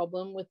a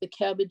problem with the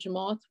cabbage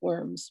moth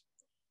worms.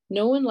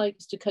 No one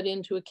likes to cut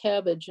into a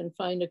cabbage and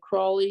find a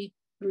crawly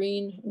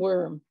green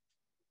worm.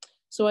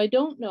 So I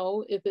don't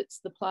know if it's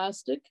the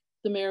plastic,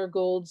 the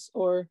marigolds,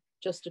 or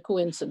just a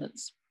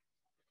coincidence.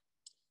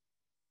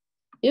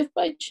 If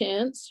by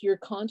chance you're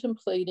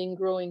contemplating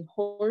growing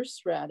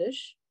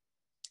horseradish,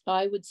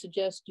 I would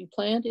suggest you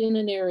plant in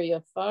an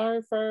area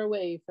far, far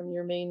away from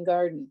your main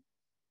garden.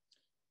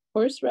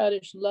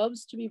 Horseradish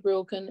loves to be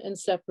broken and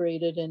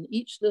separated, and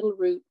each little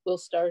root will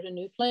start a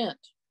new plant.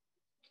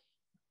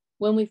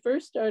 When we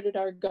first started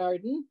our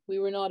garden, we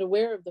were not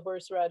aware of the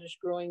horseradish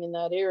growing in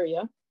that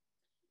area.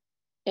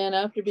 And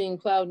after being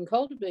plowed and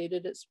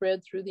cultivated, it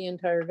spread through the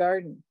entire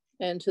garden.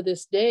 And to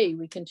this day,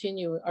 we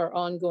continue our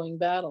ongoing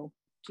battle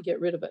to get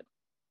rid of it.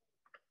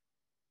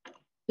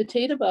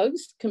 Potato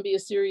bugs can be a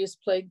serious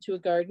plague to a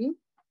garden.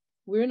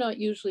 We're not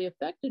usually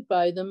affected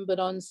by them, but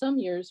on some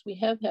years we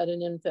have had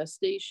an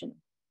infestation.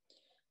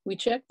 We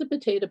check the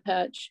potato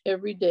patch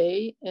every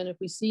day, and if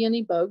we see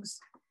any bugs,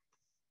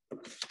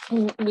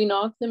 we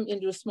knock them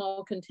into a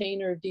small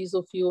container of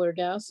diesel fuel or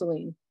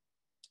gasoline.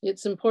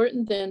 It's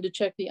important then to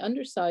check the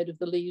underside of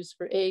the leaves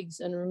for eggs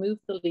and remove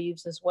the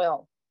leaves as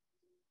well.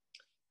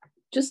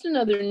 Just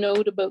another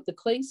note about the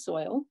clay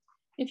soil.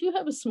 If you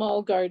have a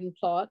small garden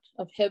plot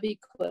of heavy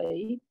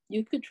clay,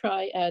 you could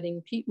try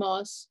adding peat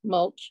moss,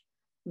 mulch,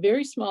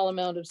 very small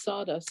amount of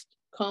sawdust,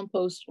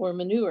 compost, or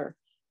manure,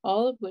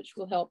 all of which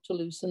will help to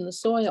loosen the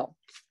soil.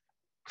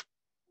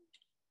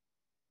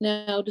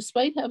 Now,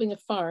 despite having a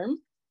farm,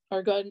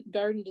 our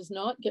garden does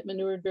not get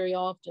manured very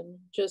often,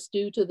 just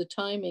due to the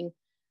timing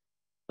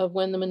of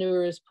when the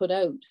manure is put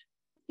out.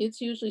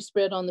 It's usually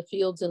spread on the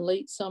fields in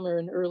late summer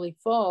and early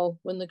fall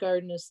when the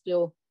garden is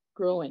still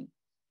growing.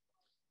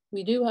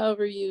 We do,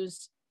 however,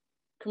 use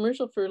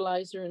commercial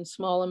fertilizer in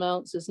small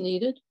amounts as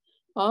needed,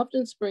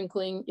 often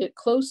sprinkling it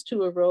close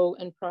to a row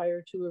and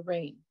prior to a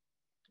rain.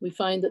 We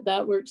find that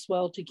that works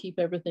well to keep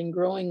everything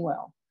growing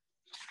well.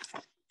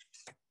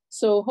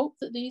 So hope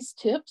that these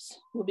tips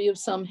will be of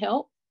some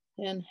help,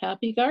 and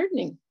happy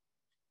gardening.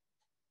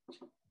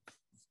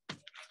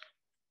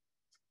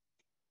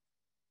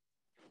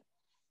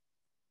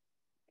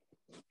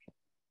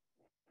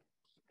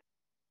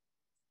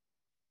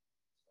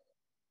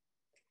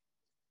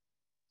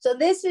 So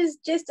this is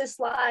just a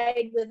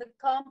slide with a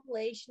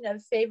compilation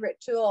of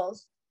favorite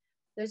tools.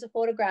 There's a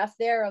photograph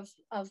there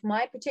of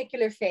my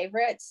particular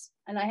favorites,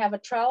 and I have a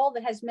trowel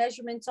that has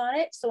measurements on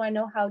it, so I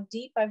know how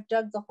deep I've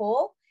dug the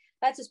hole.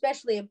 That's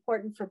especially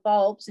important for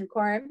bulbs and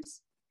corms.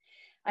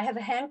 I have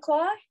a hand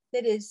claw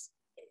that is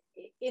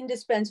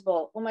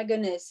indispensable. Oh my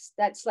goodness,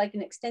 that's like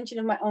an extension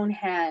of my own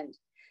hand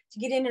to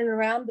get in and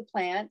around the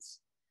plants.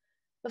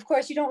 Of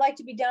course, you don't like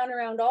to be down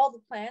around all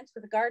the plants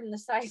with a garden the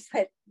size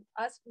that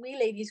we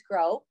ladies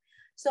grow.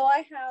 So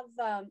I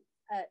have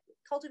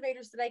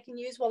cultivators that I can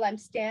use while I'm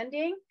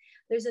standing.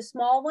 There's a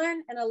small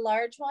one and a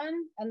large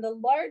one. And the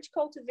large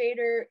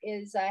cultivator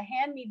is a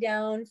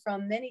hand-me-down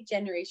from many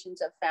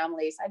generations of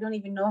families. I don't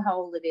even know how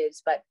old it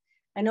is, but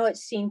I know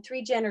it's seen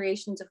 3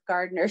 generations of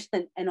gardeners,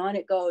 and on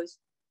it goes.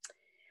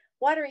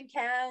 Watering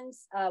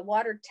cans,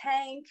 water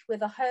tank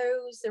with a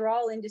hose, they're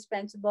all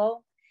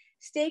indispensable.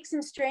 Stakes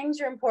and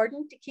strings are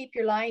important to keep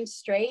your lines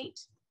straight.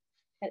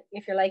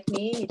 If you're like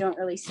me, you don't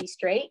really see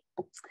straight.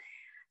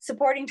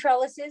 Supporting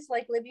trellises,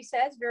 like Libby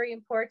says, very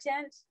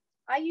important.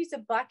 I use a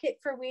bucket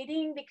for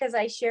weeding because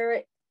I share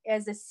it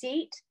as a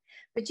seat,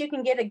 but you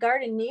can get a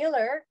garden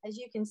kneeler, as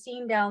you can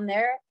see down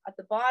there at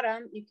the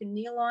bottom. You can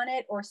kneel on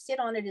it or sit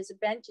on it as a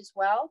bench as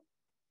well.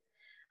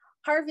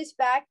 Harvest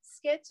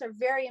baskets are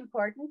very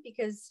important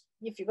because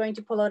if you're going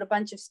to pull out a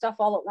bunch of stuff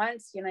all at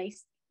once, you know,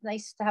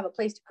 nice to have a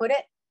place to put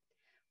it.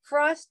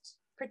 Frost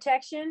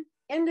protection,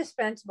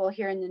 indispensable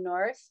here in the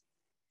north.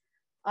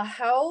 A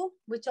hoe,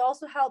 which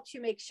also helps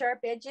you make sharp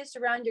edges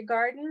around your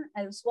garden,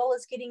 as well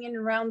as getting in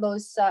around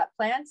those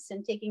plants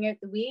and taking out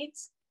the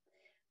weeds.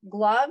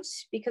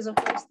 Gloves, because of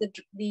course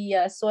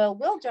the soil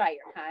will dry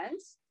your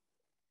hands.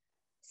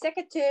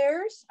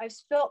 Secateurs, I've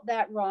spelt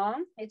that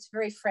wrong. It's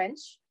very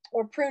French.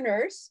 Or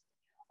pruners,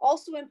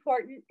 also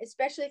important,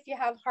 especially if you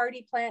have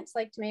hardy plants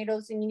like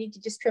tomatoes and you need to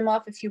just trim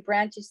off a few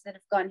branches that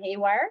have gone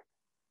haywire.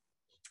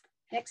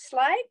 Next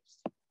slide.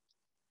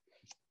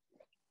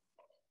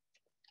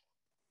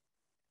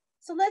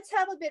 So let's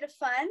have a bit of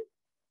fun.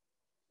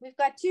 We've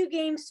got 2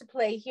 games to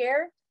play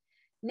here.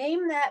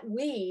 Name that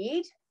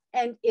weed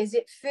and is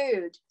it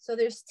food? So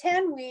there's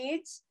 10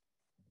 weeds.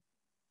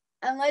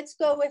 And let's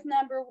go with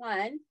number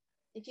 1.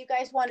 If you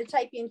guys want to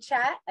type in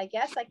chat, I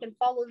guess I can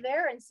follow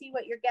there and see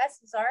what your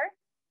guesses are.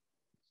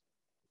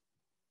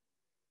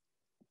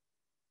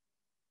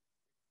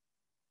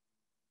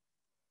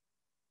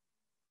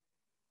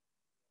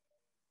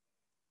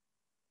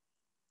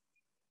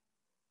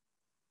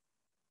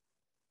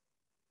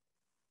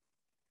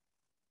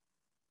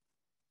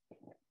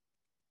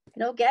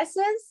 No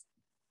guesses?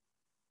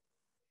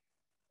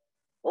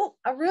 Oh,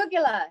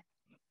 arugula.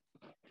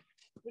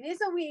 It is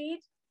a weed.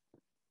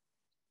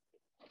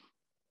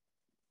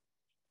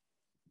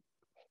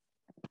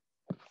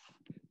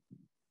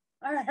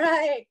 All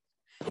right.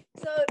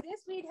 So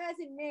this weed has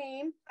a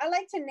name. I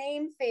like to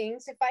name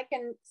things. If I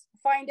can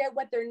find out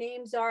what their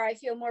names are, I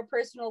feel more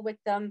personal with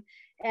them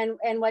and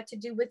what to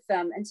do with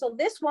them. And so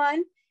this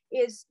one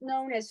is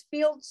known as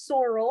field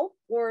sorrel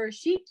or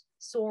sheet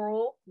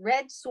sorrel,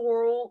 red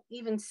sorrel,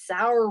 even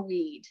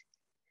sourweed.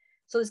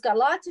 So it's got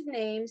lots of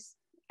names.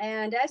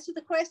 And as to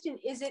the question,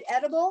 is it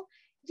edible?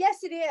 Yes,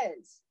 it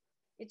is.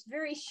 It's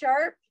very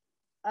sharp,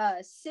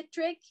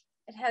 citric,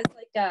 It has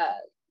like a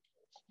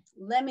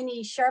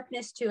lemony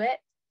sharpness to it.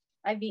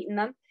 I've eaten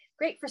them.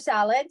 Great for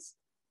salads.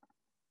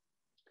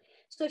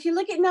 So if you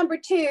look at number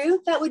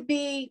 2, that would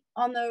be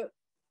on the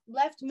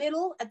left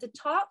middle at the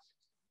top.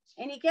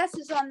 Any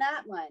guesses on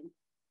that one?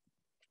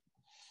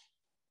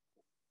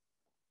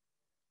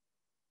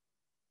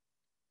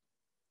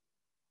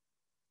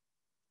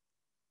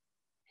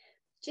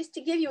 Just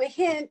to give you a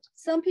hint,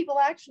 some people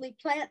actually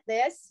plant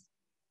this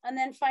and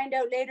then find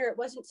out later it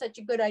wasn't such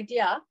a good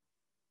idea.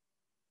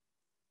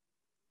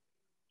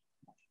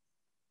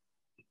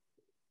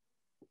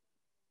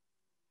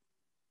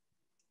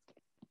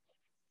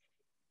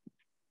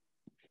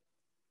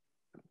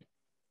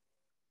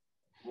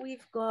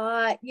 We've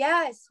got,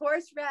 yes,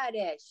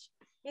 horseradish.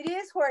 It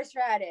is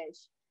horseradish.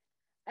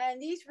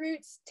 And these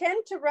roots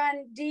tend to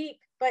run deep,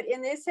 but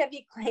in this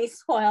heavy clay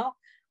soil,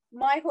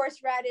 my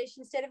horseradish,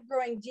 instead of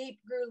growing deep,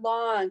 grew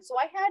long. So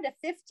I had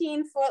a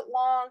 15-foot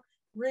long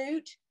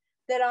root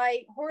that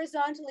I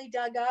horizontally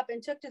dug up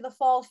and took to the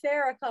fall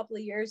fair a couple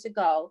of years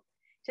ago.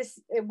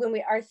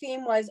 When our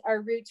theme was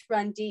our roots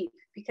run deep,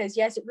 because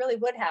yes, it really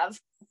would have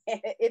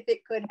if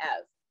it could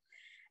have.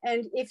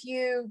 And if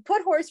you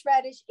put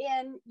horseradish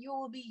in, you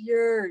will be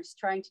years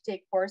trying to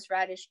take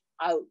horseradish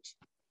out.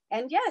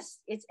 And yes,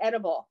 it's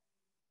edible.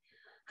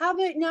 How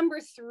about number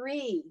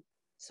 3,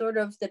 sort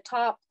of the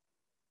top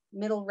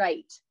middle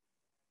right?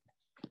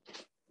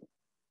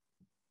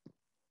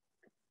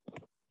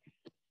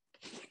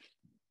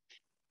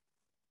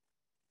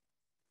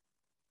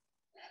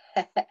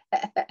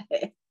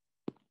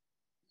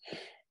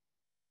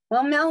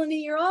 Well,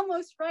 Melanie, you're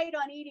almost right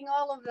on eating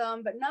all of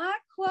them, but not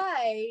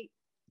quite.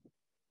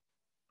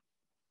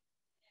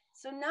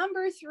 So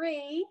number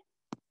 3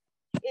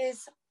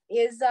 is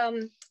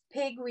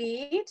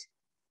pigweed.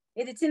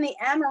 It's in the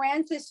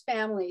amaranthus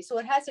family. So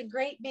it has a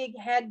great big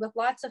head with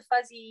lots of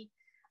fuzzy,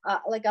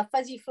 like a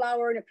fuzzy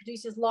flower, and it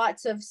produces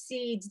lots of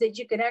seeds that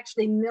you could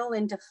actually mill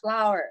into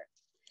flour.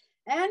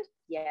 And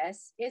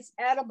yes, it's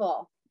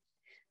edible.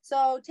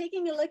 So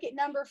taking a look at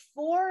number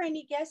 4,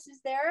 any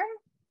guesses there?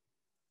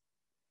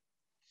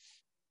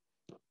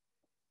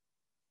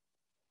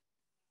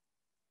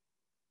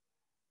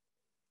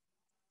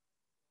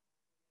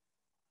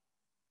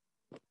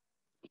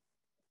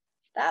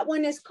 That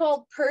one is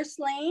called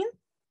purslane.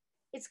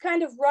 It's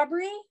kind of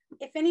rubbery.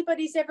 If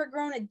anybody's ever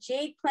grown a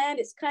jade plant,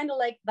 it's kind of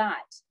like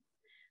that.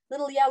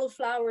 Little yellow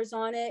flowers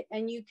on it,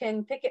 and you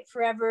can pick it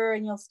forever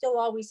and you'll still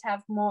always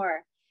have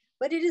more.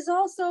 But it is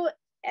also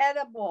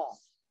edible.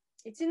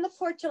 It's in the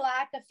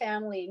portulaca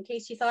family, in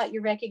case you thought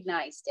you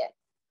recognized it.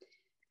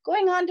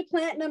 Going on to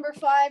plant number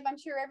 5, I'm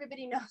sure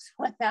everybody knows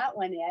what that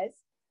one is.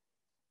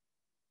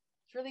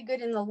 It's really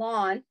good in the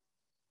lawn.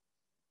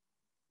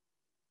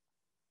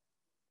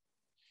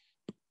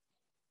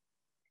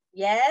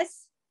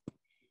 Yes,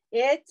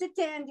 it's a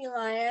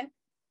dandelion.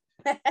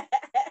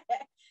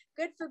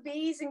 Good for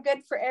bees and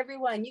good for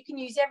everyone. You can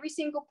use every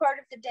single part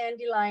of the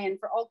dandelion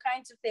for all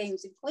kinds of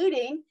things,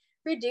 including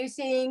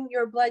reducing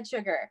your blood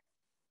sugar.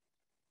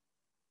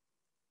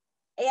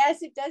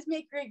 Yes, it does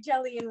make great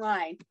jelly and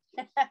wine.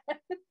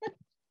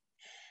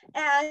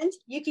 And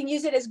you can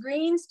use it as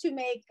greens to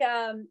make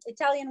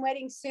Italian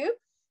wedding soup.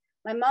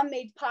 My mom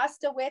made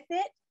pasta with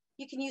it.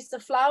 You can use the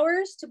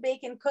flowers to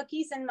bake in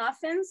cookies and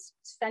muffins.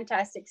 It's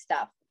fantastic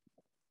stuff.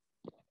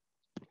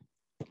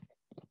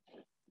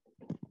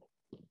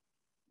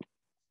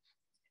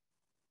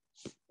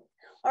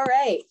 All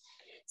right.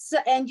 So,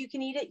 and you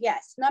can eat it,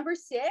 yes. Number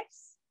 6.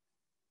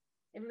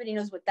 Everybody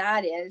knows what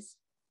that is.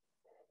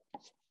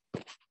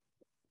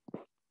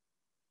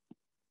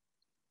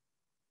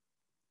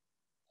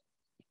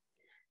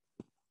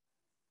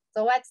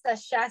 So that's the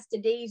Shasta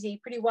daisy,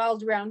 pretty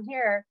wild around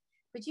here.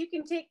 But you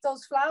can take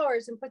those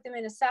flowers and put them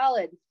in a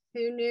salad.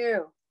 Who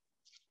knew?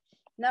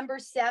 Number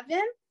 7.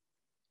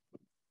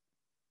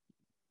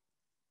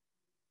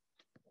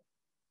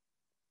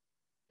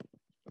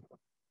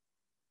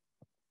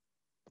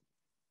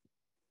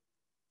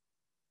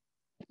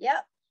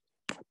 Yep.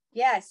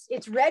 Yes,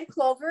 it's red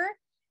clover.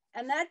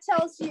 And that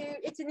tells you,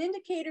 it's an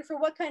indicator for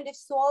what kind of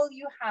soil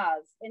you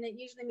have. And it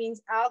usually means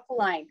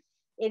alkaline.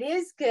 It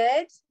is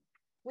good.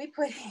 We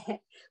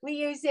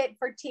use it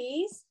for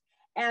teas.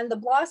 And the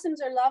blossoms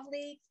are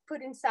lovely,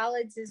 put in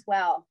salads as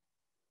well.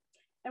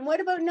 And what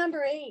about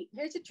number 8?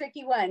 Here's a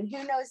tricky one. Who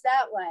knows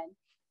that one?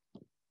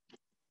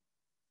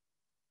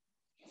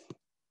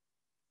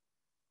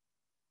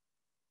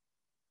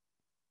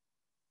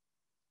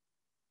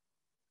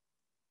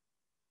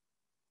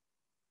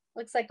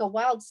 Looks like a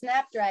wild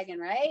snapdragon,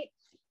 right?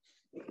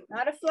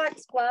 Not a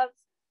foxglove.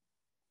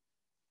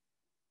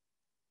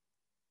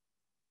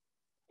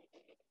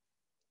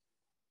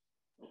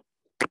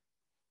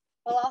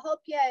 Well, I'll help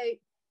you out.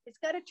 It's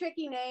got a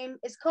tricky name.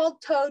 It's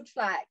called toad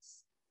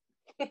flax.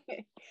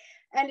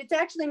 And it's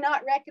actually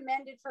not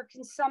recommended for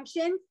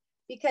consumption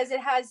because it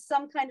has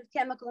some kind of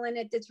chemical in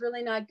it that's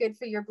really not good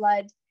for your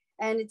blood.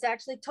 And it's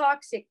actually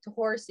toxic to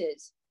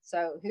horses.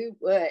 So who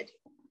would?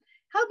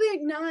 How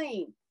about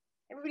 9?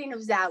 Everybody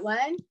knows that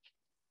one.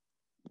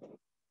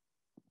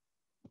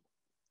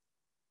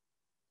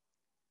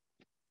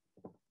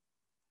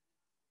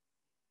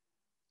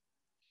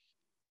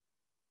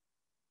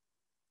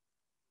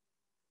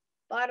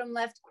 Bottom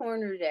left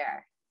corner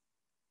there.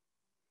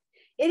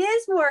 It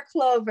is more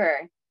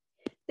clover.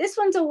 This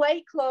one's a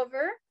white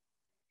clover,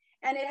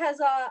 and it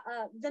has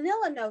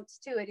vanilla notes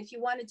to it if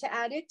you wanted to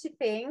add it to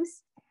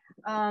things.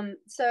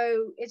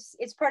 So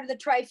it's part of the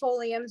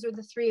trifoliums or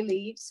the 3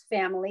 leaves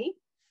family.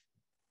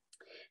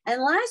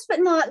 And last but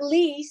not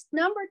least,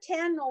 number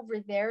 10 over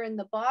there in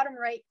the bottom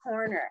right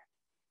corner.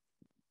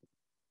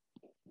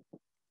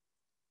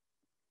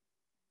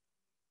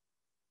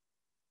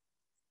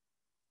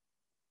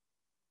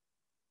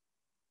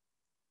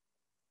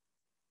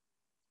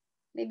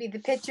 Maybe the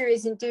picture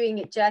isn't doing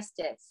it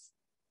justice.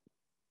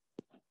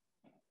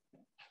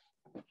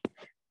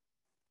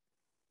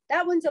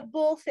 That one's a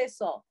bull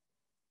thistle.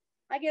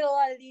 I get a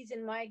lot of these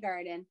in my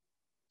garden.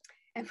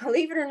 And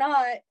believe it or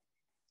not,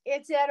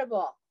 it's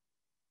edible.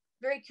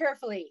 Very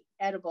carefully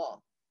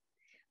edible.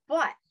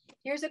 But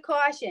here's a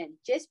caution.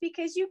 Just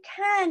because you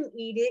can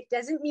eat it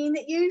doesn't mean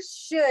that you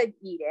should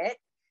eat it,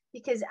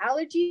 because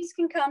allergies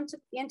can come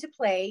into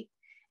play.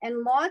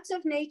 And lots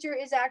of nature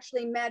is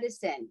actually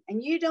medicine,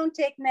 and you don't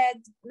take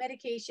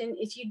medication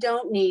if you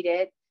don't need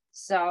it.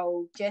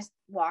 So just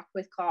walk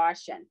with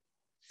caution.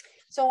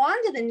 So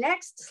on to the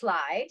next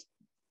slide.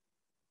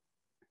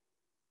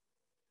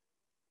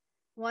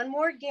 One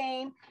more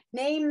game.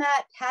 Name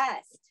that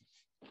pest.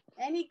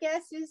 Any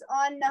guesses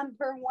on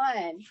number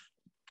 1?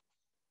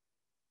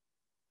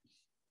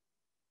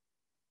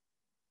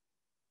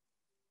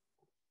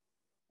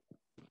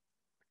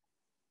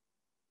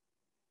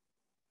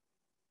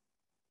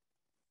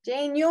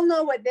 Jane, you'll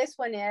know what this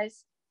one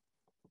is.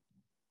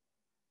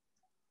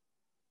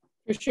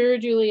 For sure,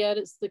 Juliette,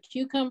 it's the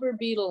cucumber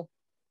beetle.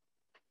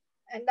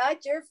 And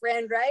not your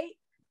friend, right?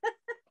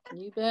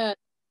 You bet.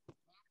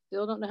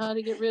 Still don't know how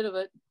to get rid of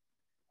it.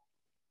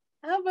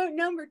 How about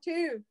number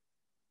 2?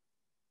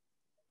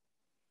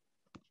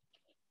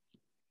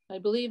 I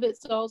believe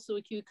it's also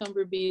a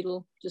cucumber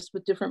beetle, just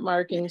with different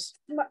markings.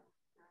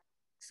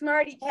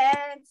 Smarty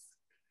pants.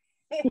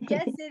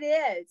 Yes, it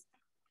is.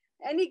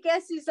 Any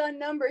guesses on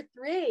number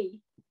 3?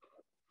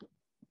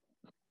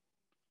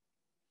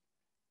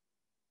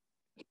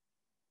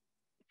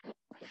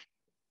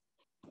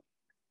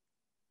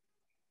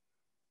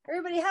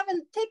 Everybody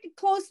take a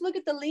close look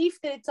at the leaf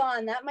that it's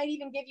on. That might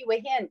even give you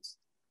a hint.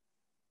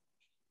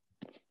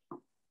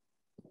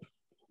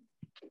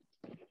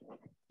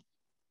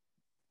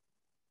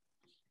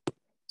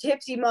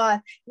 Gypsy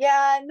moth.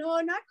 Yeah, no,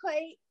 not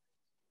quite.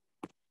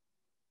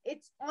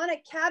 It's on a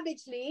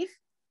cabbage leaf.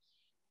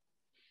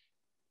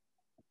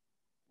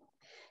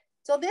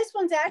 So this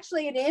one's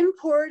actually an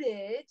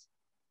imported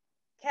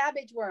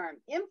cabbage worm.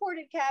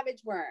 Imported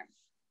cabbage worm.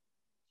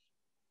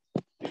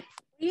 What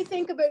do you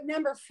think about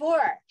number 4?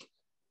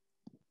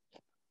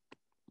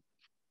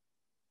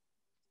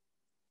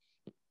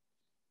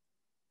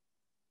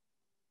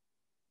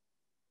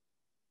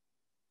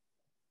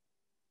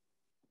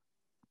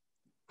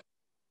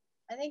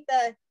 I think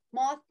the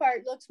moth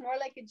part looks more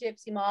like a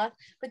gypsy moth,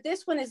 but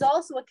this one is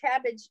also a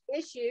cabbage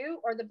issue,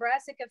 or the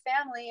Brassica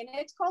family, and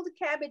it's called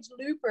a cabbage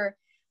looper.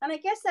 And I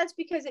guess that's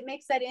because it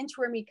makes that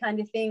inchwormy kind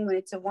of thing when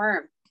it's a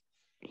worm.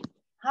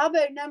 How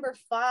about number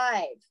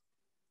 5?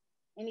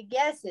 Any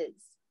guesses?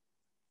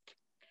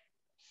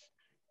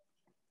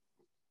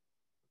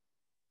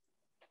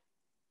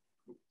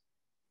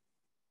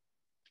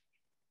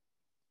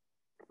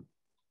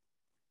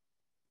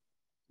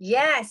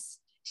 Yes,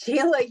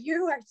 Sheila,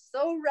 you are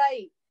so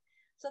right.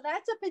 So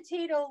that's a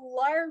potato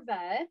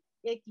larva,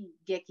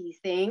 icky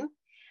thing.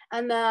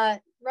 And the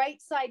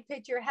right side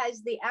picture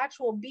has the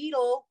actual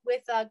beetle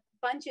with a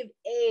bunch of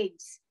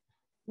eggs.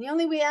 And the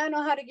only way I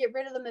know how to get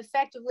rid of them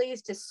effectively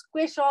is to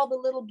squish all the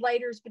little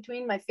blighters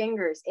between my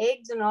fingers,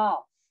 eggs and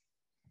all.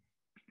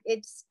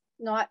 It's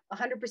not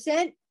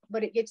 100%,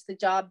 but it gets the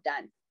job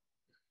done.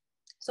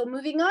 So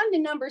moving on to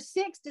number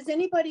 6, does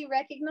anybody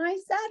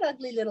recognize that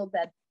ugly little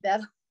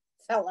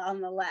fella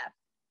on the left?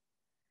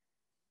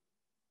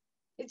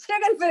 It's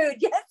chicken food.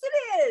 Yes,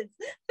 it is.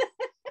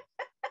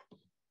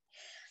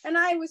 And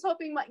I was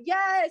hoping,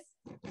 yes,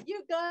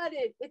 you got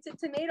it. It's a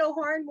tomato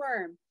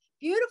hornworm.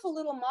 Beautiful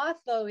little moth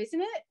though,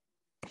 isn't it?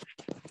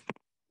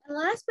 And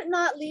last but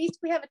not least,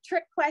 we have a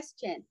trick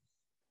question.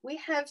 We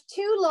have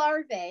 2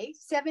 larvae,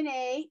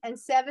 7A and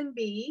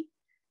 7B,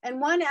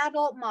 and 1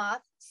 adult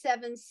moth,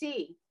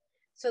 7C.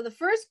 So the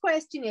first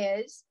question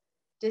is,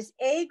 does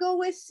A go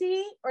with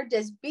C or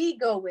does B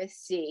go with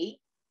C?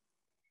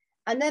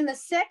 And then the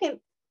second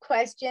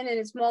question, and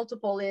it's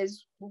multiple,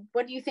 is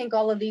what do you think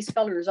all of these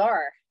fellers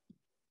are?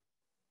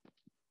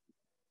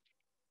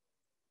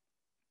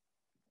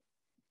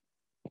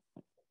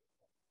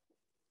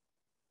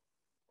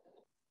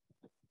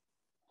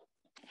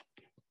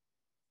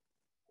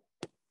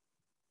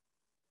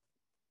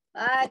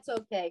 That's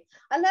okay.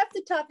 I left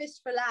the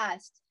toughest for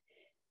last.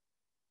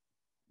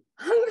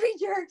 Hungry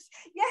jerks.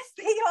 Yes,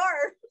 they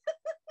are.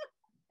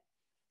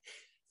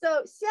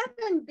 So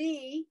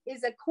 7B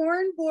is a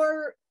corn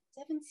borer.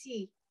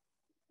 7C.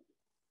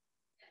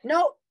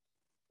 No,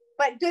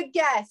 but good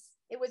guess.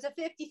 It was a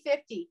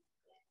 50-50.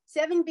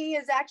 7B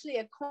is actually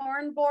a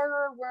corn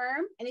borer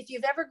worm. And if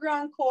you've ever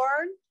grown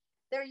corn,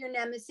 they're your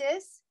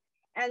nemesis.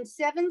 And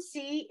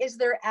 7C is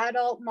their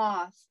adult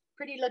moth,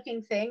 pretty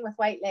looking thing with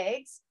white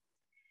legs.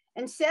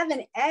 And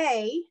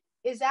 7A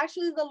is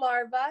actually the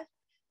larva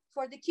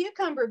for the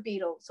cucumber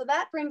beetle. So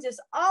that brings us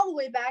all the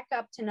way back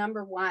up to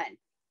number 1.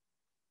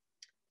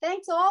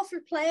 Thanks all for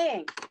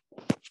playing.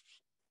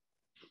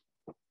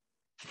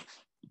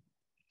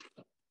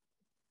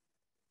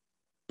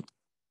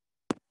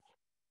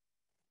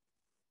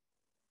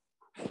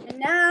 And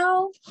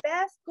now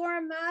Beth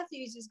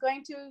Gorham-Matthews is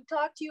going to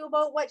talk to you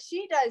about what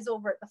she does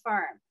over at the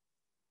farm.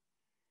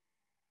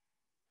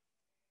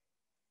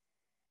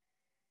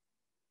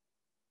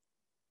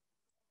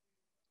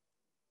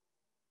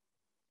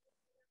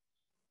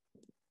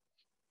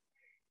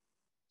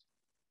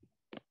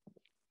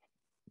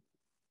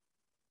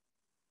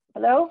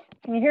 Hello,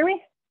 can you hear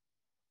me?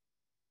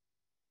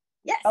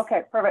 Yes.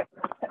 Okay, perfect.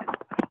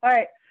 All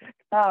right.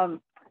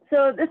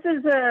 So this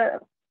is a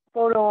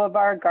photo of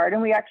our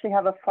garden. We actually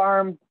have a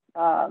farm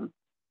down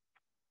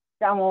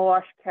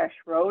Washcash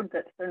Road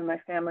that's been in my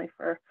family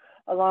for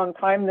a long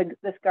time.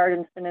 This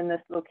garden's been in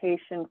this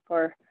location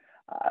for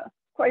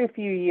quite a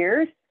few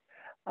years.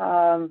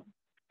 So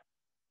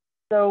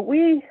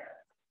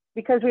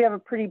because we have a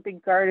pretty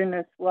big garden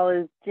as well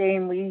as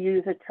Jane, we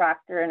use a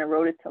tractor and a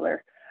rototiller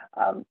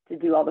to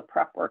do all the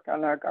prep work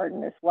on our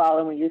garden as well.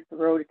 And we use the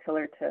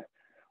rototiller to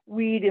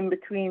weed in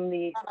between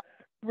the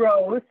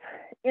rows.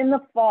 In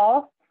the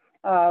fall,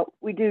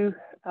 we do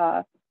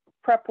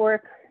prep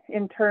work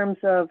in terms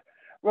of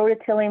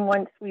rototilling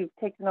once we've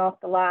taken off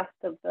the last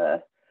of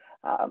the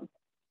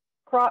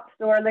crops.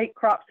 So our late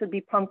crops would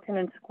be pumpkin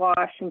and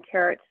squash and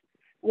carrots.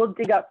 We'll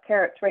dig up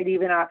carrots right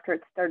even after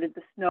it started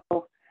to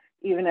snow,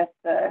 even if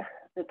the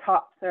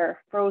tops are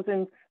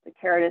frozen, the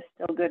carrot is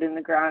still good in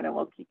the ground and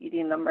we'll keep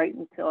eating them right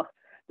until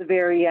the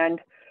very end.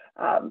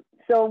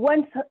 So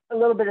once a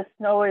little bit of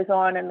snow is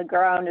on and the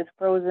ground is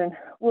frozen,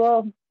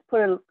 we'll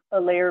put a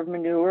layer of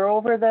manure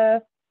over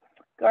the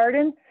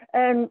garden.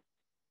 And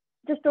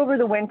just over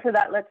the winter,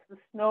 that lets the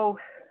snow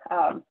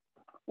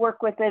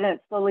work with it and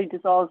it slowly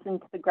dissolves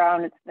into the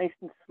ground. It's nice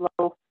and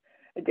slow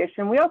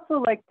addition. We also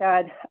like to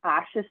add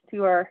ashes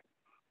to our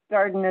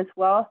garden as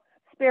well,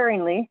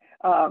 sparingly.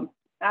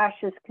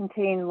 Ashes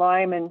contain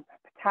lime and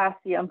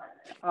potassium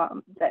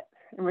that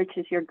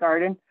enriches your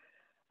garden.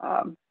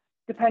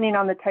 Depending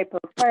on the type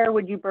of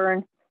firewood you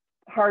burn,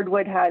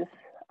 hardwood has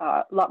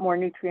a lot more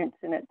nutrients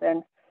in it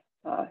than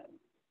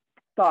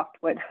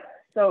softwood.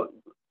 So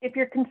if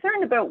you're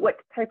concerned about what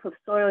type of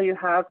soil you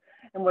have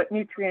and what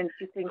nutrients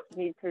you think you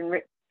need to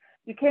enrich,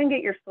 you can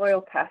get your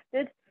soil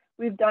tested.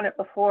 We've done it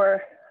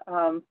before.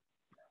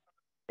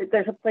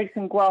 There's a place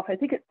in Guelph, I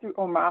think it's through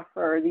OMAFRA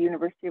or the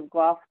University of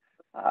Guelph.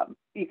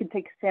 You can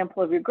take a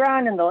sample of your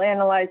ground and they'll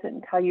analyze it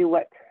and tell you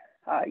what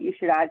you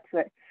should add to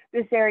it.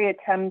 This area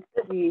tends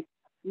to be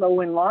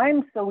low in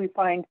lime, so we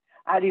find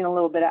adding a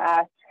little bit of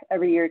ash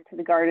every year to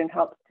the garden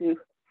helps to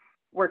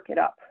work it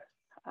up.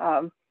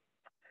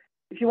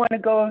 If you want to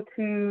go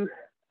to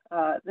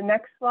the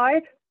next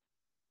slide.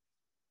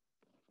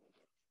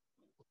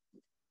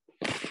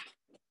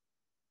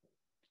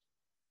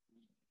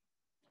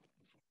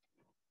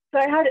 So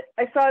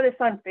I saw this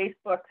on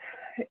Facebook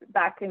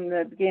back in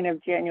the beginning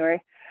of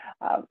January,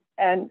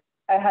 and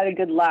I had a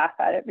good laugh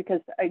at it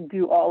because I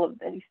do all of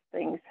these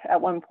things at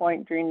one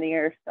point during the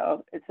year.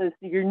 So it says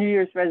your New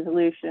Year's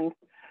resolution,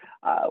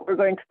 we're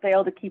going to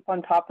fail to keep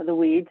on top of the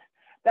weeds.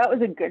 That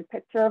was a good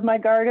picture of my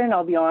garden,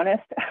 I'll be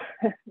honest.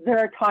 There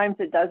are times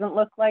it doesn't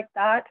look like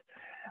that,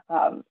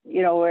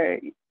 where,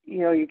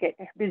 you get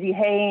busy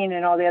haying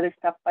and all the other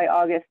stuff by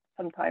August.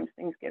 Sometimes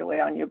things get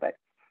away on you, but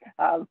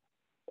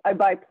I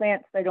buy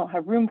plants I don't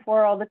have room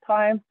for all the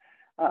time.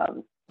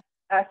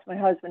 Ask my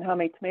husband how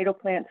many tomato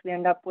plants we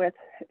end up with.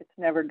 It's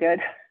never good.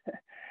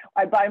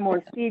 I buy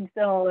more seeds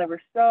than I'll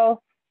ever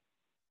sow,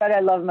 but I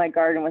love my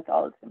garden with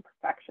all its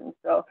imperfections.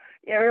 So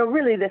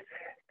really this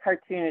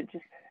cartoon, it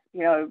just,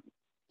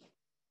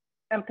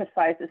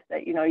 emphasizes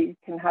that, you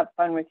can have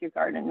fun with your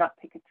garden and not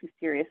take it too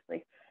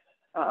seriously.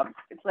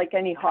 It's like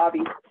any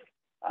hobby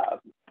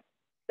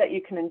that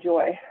you can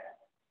enjoy.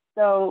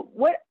 So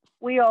what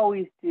we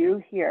always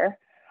do here,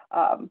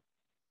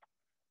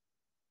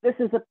 this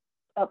is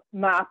a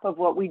map of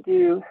what we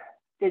did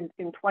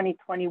in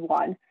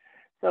 2021.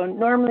 So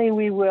normally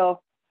we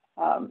will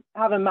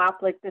have a map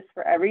like this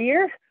for every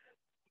year.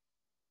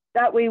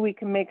 That way we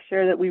can make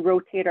sure that we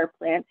rotate our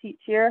plants each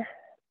year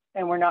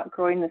and we're not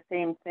growing the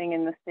same thing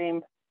in the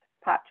same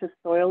patch of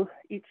soil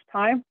each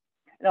time.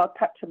 And I'll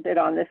touch a bit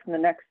on this in the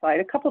next slide.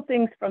 A couple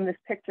things from this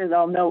picture that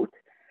I'll note.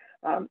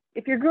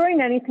 If you're growing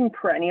anything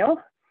perennial,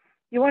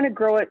 you want to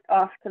grow it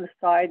off to the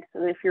side so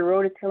that if you're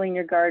rototilling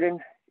your garden,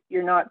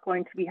 you're not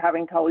going to be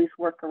having to always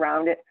work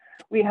around it.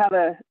 We have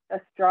a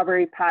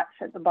strawberry patch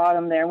at the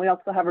bottom there, and we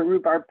also have a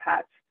rhubarb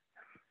patch.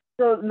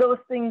 So those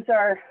things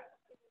are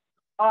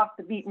off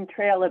the beaten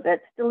trail a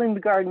bit, still in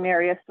the garden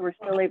area, so we're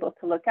still able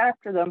to look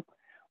after them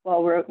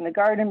while we're out in the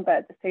garden, but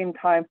at the same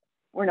time,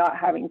 we're not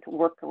having to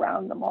work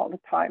around them all the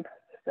time.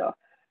 So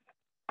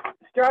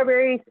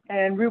Strawberries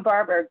and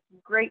rhubarb are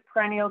great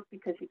perennials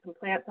because you can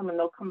plant them and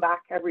they'll come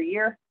back every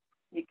year.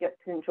 You get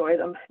to enjoy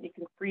them. You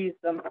can freeze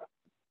them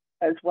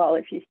as well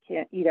if you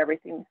can't eat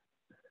everything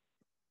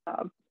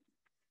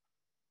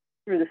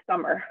through the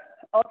summer.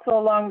 Also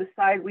along the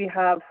side, we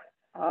have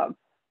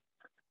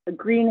a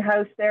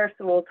greenhouse there.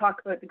 So we'll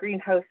talk about the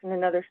greenhouse in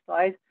another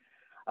slide.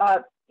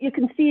 You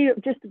can see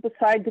just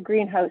beside the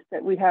greenhouse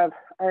that we have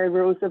our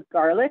rows of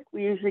garlic.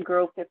 We usually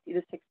grow 50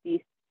 to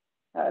 60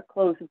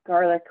 cloves of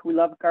garlic. We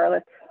love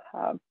garlic.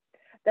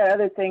 The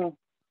other thing,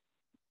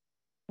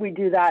 we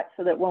do that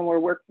so that when we're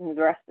working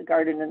the rest of the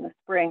garden in the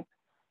spring,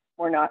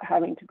 we're not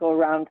having to go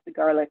around the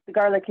garlic. The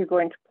garlic you're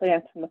going to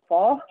plant in the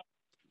fall,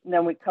 and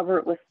then we cover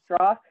it with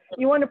straw.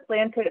 You want to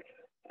plant it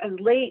as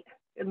late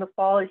in the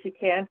fall as you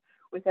can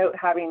without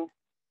having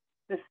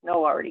the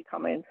snow already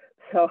come in.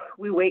 So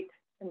we wait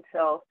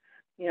until,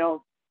 you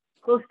know,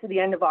 close to the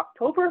end of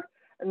October,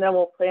 and then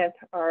we'll plant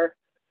our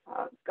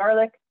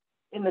garlic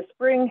in the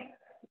spring.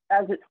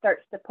 As it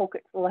starts to poke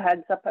its little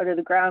heads up out of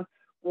the ground,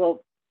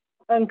 we'll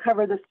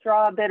uncover the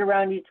straw a bit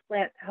around each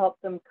plant to help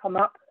them come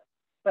up.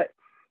 But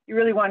you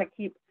really want to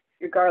keep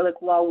your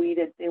garlic well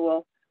weeded. They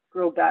will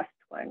grow best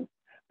when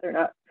they're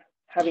not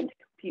having to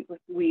compete with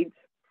the weeds.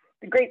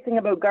 The great thing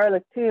about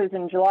garlic too is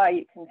in July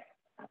you can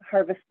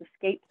harvest the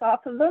scapes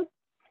off of them,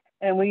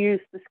 and we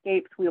use the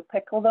scapes, we'll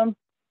pickle them,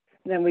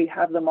 and then we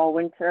have them all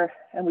winter,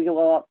 and we will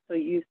also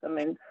use them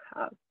and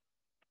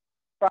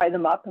fry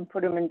them up and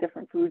put them in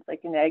different foods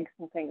like in eggs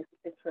and things.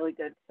 It's really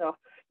good. So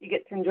you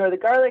get to enjoy the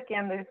garlic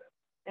and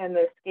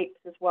the scapes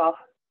as well.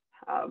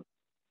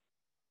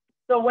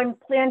 So when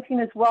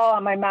planting as well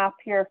on my map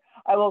here,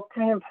 I will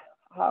kind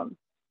of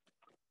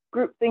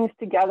group things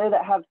together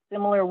that have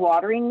similar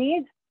watering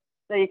needs.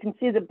 So you can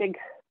see the big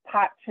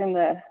patch in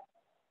the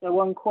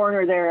one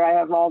corner there. I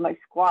have all my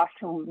squash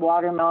and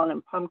watermelon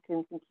and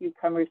pumpkins and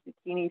cucumbers,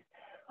 zucchinis,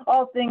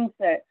 all things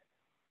that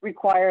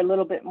require a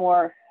little bit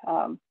more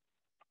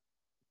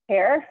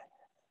care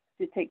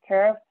to take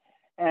care of.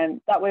 And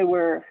that way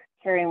we're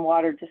carrying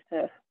water just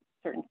to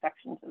certain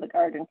sections of the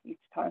garden each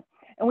time.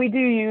 And we do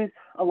use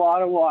a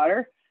lot of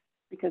water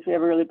because we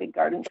have a really big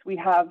garden. So we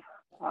have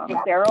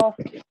barrels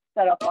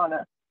set up on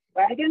a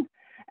wagon,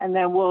 and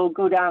then we'll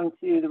go down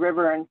to the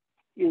river and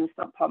use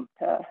a sump pump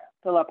to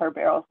fill up our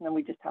barrels, and then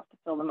we just have to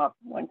fill them up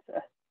once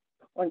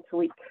a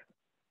week.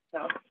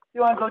 So if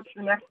you want to go to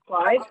the next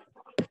slide.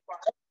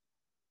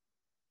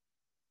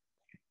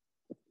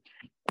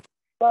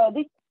 So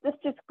this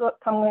just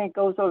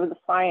goes over the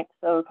science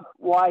of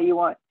why you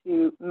want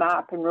to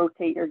map and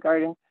rotate your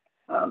garden.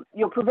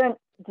 You'll prevent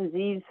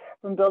disease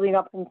from building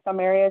up in some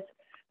areas.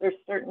 There's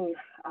certain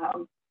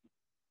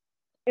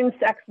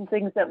insects and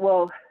things that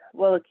will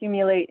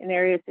accumulate in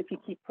areas if you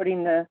keep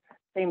putting the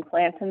same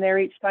plant in there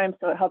each time.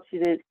 So it helps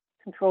you to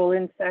control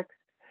insects.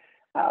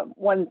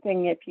 One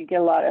thing, if you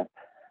get a lot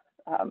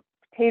of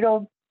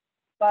potato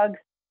bugs,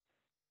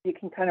 you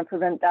can kind of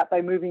prevent that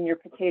by moving your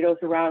potatoes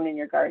around in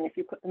your garden. If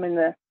you put them in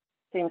the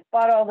same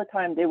spot all the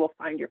time, they will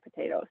find your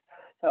potatoes.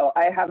 So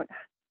I haven't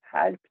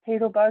had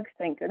potato bugs,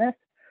 thank goodness.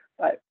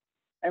 But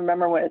I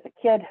remember when I was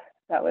a kid,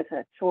 that was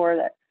a chore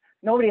that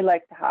nobody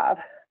liked to have,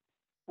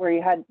 where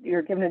you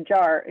were given a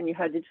jar and you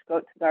had to just go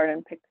out to the garden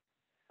and pick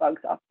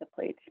bugs off the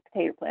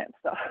potato plants.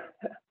 So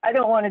I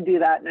don't want to do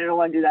that, and I don't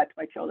want to do that to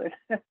my children.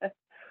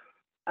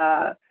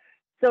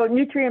 So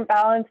nutrient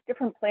balance,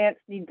 different plants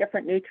need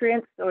different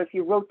nutrients. So if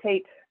you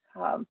rotate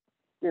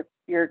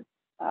your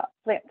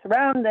plants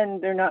around, then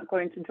they're not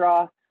going to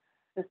draw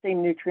the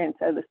same nutrients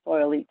out of the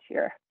soil each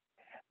year.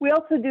 We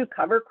also do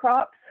cover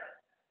crops.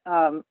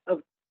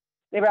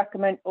 They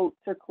recommend oats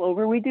or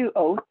clover. We do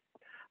oats.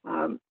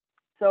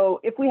 So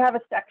if we have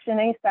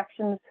any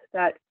sections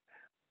that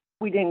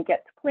we didn't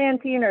get to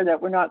planting or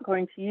that we're not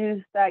going to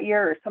use that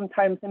year, or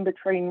sometimes in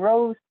between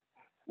rows,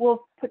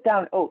 we'll put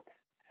down oats.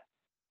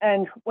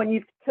 And when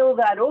you till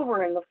that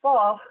over in the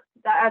fall,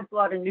 that adds a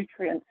lot of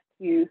nutrients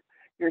to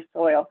your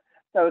soil.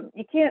 So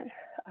you can't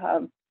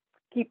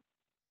keep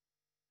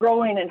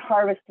growing and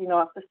harvesting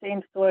off the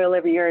same soil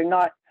every year and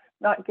not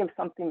give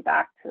something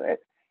back to it.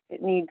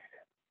 It needs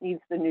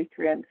the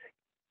nutrients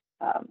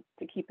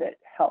to keep it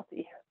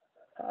healthy.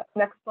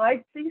 Next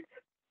slide, please.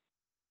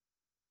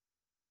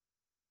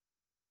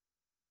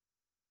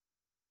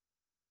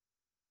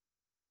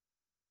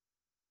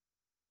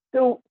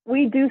 So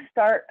we do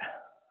start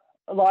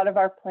a lot of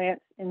our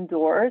plants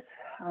indoors.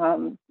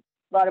 A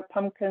lot of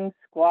pumpkins,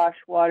 squash,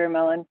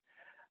 watermelon.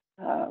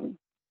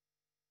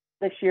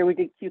 This year we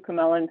did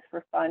cucamelons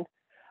for fun.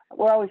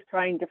 We're always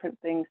trying different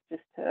things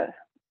just to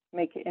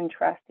make it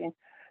interesting.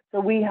 So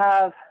we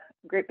have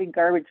a great big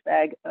garbage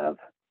bag of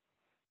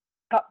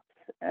cups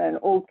and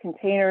old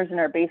containers in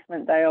our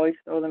basement that I always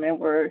throw them in.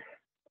 We're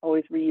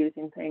always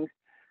reusing things.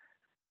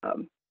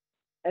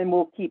 And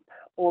we'll keep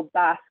old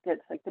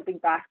baskets, like the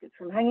big baskets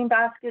from hanging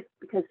baskets,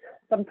 because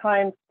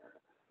sometimes,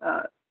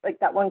 like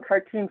that one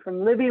cartoon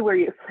from Libby where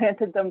you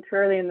planted them too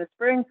early in the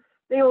spring,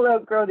 they will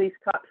outgrow these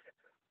cups,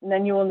 and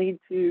then you will need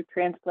to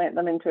transplant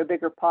them into a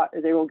bigger pot,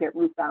 or they will get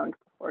root bound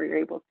before you're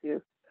able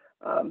to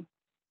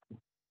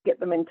get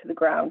them into the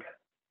ground.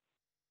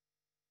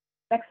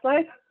 Next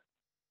slide.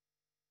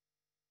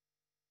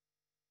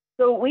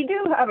 So we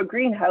do have a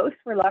greenhouse.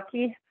 We're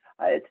lucky.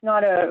 It's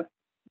not a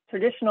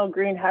traditional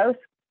greenhouse.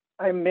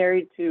 I'm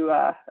married to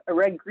a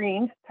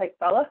red-green type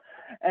fella,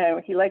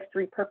 and he likes to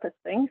repurpose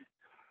things.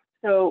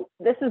 So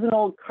this is an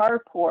old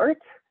carport,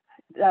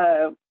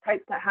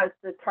 type that has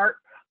the tarp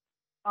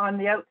on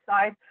the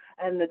outside,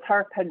 and the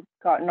tarp had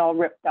gotten all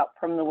ripped up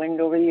from the wind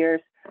over the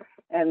years,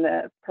 and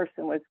the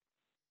person was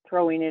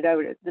throwing it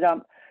out at the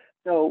dump.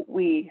 So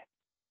we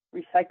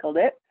recycled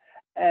it,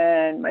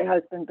 and my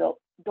husband built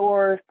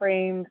door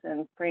frames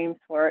and frames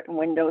for it and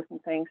windows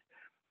and things,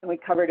 and we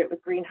covered it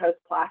with greenhouse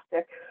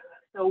plastic.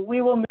 So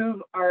we will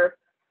move our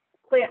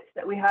plants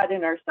that we had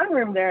in our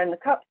sunroom there in the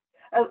cups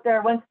out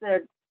there once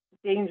the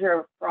danger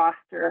of frost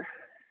or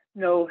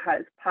snow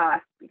has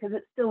passed, because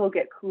it still will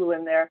get cool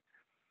in there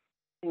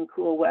in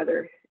cool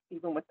weather,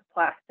 even with the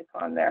plastic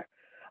on there.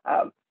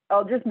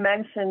 I'll just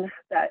mention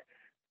that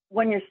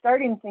when you're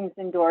starting things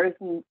indoors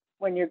and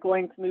when you're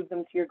going to move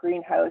them to your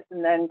greenhouse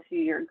and then to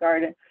your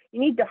garden, you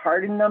need to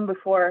harden them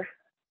before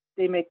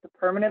they make the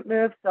permanent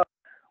move. So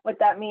what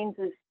that means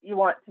is you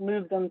want to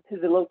move them to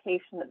the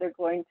location that they're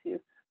going to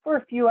for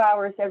a few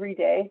hours every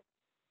day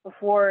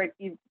before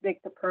you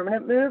make the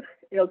permanent move.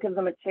 It'll give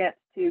them a chance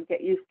to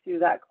get used to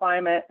that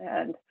climate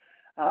and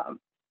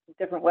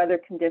different weather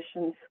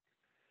conditions.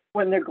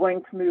 When they're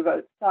going to move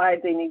outside,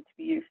 they need to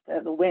be used to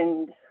the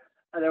wind.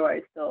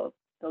 Otherwise, they'll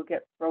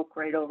get broke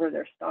right over.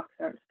 Their stalks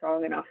aren't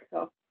strong enough.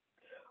 So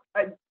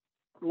I've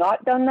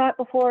not done that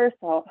before.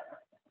 So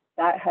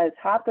that has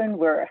happened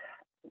where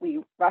we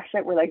rush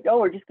it. We're like, oh,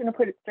 we're just going to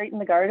put it straight in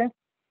the garden,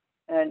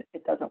 and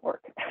it doesn't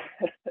work.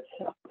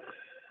 So,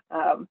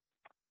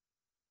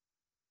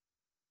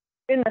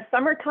 in the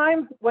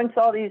summertime, once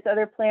all these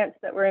other plants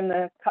that were in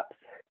the cups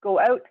go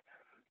out,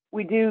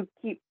 we do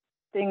keep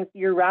things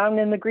year-round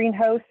in the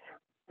greenhouse.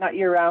 Not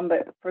year-round,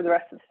 but for the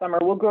rest of the summer.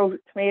 We'll grow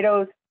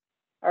tomatoes,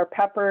 our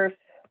peppers,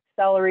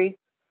 celery,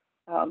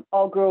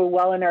 all grow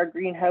well in our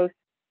greenhouse.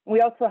 We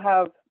also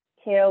have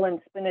kale and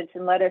spinach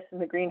and lettuce in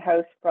the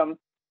greenhouse from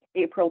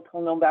April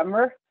till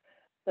November.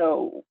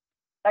 So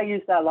I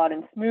use that a lot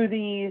in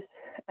smoothies.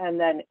 And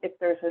then if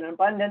there's an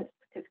abundance,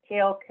 because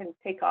kale can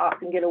take off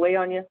and get away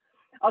on you,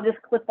 I'll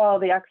just clip all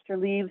the extra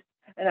leaves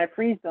and I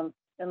freeze them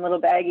in little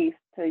baggies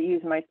to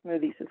use my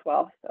smoothies as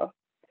well. So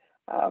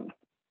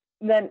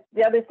then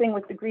the other thing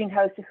with the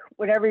greenhouse,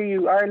 whenever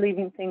you are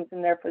leaving things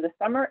in there for the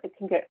summer, it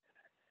can get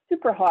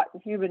super hot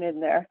and humid in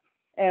there.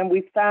 And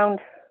we found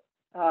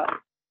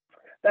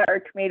that our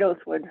tomatoes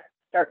would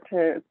start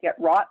to get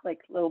rot, like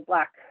little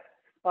black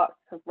spots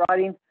of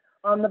rotting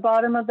on the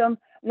bottom of them.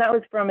 And that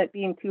was from it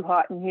being too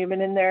hot and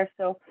humid in there.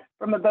 So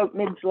from about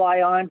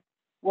mid-July on,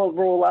 we'll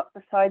roll up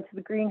the sides of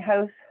the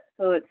greenhouse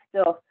so it's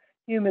still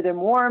humid and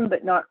warm,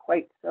 but not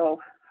quite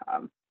so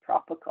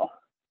tropical.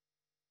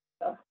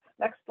 So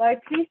next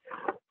slide, please.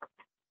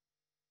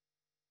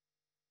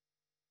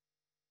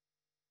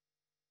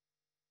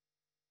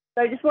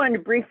 So I just wanted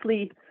to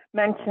briefly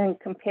mention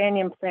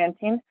companion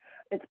planting.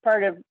 It's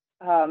part of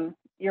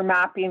your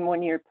mapping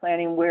when you're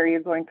planning where you're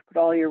going to put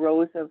all your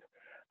rows of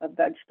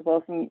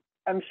vegetables. And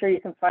I'm sure you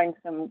can find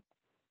some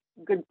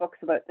good books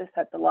about this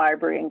at the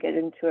library and get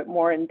into it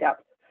more in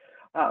depth.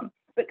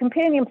 But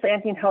companion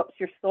planting helps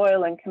your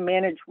soil and can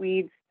manage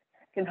weeds,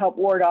 can help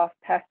ward off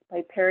pests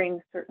by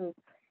pairing certain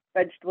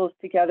vegetables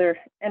together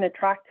and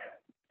attract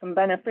some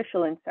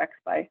beneficial insects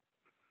by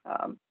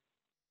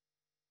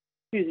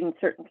choosing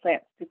certain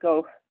plants to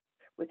go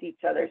with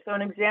each other. So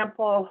an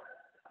example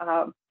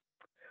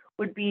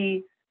would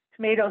be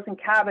tomatoes and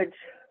cabbage,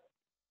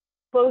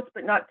 close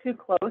but not too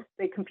close.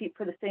 They compete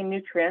for the same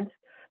nutrients,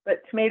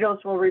 but tomatoes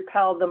will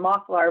repel the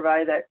moth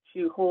larvae that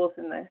chew holes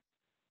in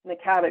the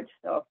cabbage.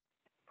 So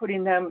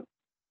putting them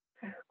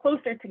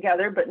closer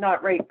together but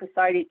not right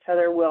beside each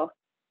other will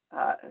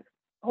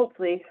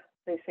hopefully,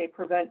 they say,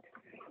 prevent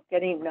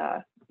getting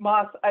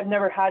moths. I've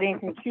never had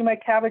anything chew my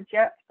cabbage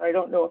yet, so I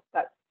don't know if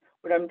that's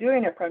what I'm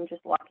doing, if I'm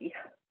just lucky.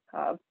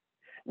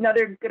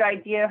 Another good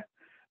idea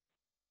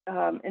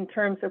in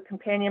terms of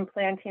companion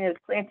planting is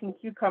planting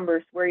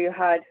cucumbers where you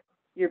had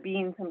your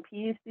beans and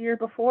peas the year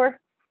before.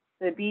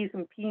 The beans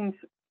and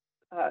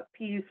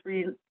peas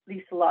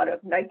release a lot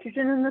of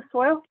nitrogen in the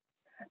soil,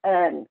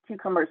 and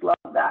cucumbers love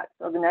that.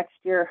 So the next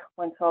year,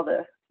 once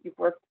you've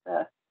worked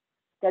the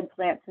dead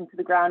plants into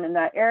the ground in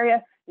that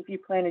area, if you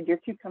planted your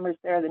cucumbers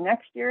there the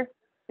next year,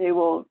 they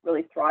will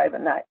really thrive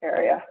in that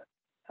area.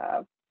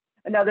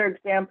 Another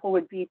example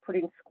would be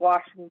putting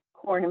squash and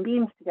corn and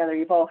beans together.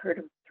 You've all heard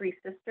of three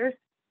sisters.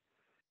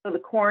 So the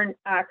corn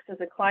acts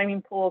as a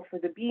climbing pole for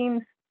the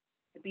beans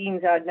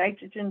add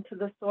nitrogen to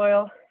the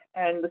soil,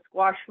 and the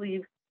squash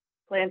leaves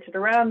planted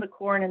around the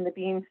corn and the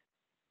beans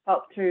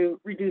help to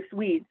reduce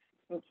weeds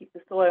and keep the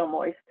soil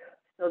moist,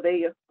 so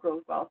they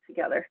grow well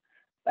together.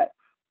 But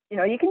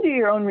you can do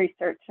your own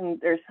research, and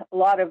there's a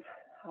lot of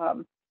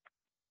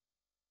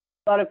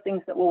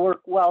things that will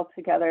work well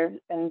together,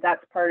 and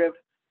that's part of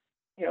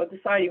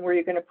deciding where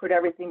you're going to put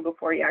everything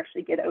before you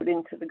actually get out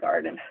into the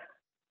garden.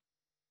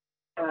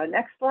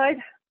 Next slide.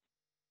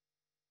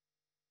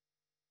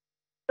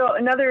 So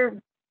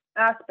another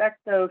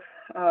aspect of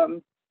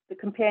the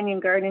companion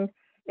garden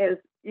is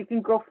you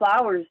can grow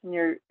flowers in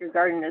your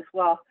garden as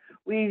well.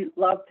 We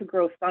love to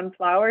grow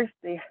sunflowers.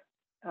 We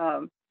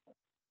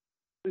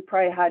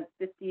probably had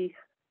 50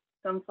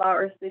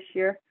 sunflowers this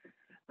year.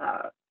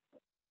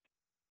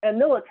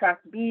 And they'll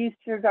attract bees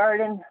to your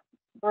garden.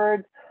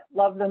 Birds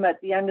love them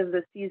at the end of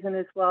the season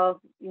as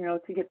well, you know,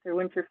 to get their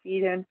winter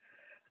feed in.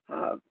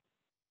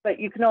 But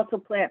you can also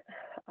plant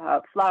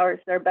flowers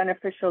that are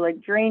beneficial,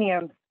 like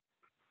geraniums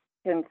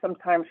can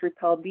sometimes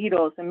repel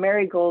beetles, and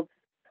marigolds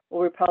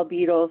will repel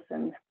beetles,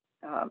 and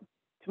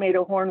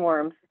tomato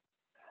hornworms.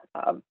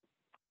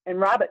 And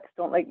rabbits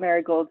don't like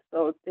marigolds,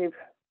 so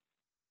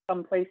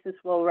some places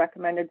will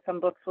recommend it. Some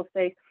books will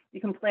say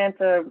you can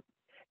plant a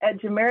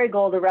edge of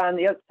marigold around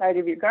the outside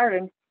of your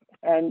garden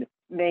and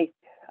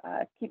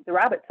keep the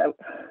rabbits out.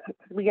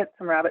 We get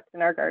some rabbits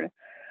in our garden.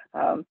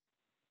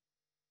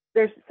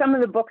 There's some of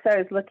the books I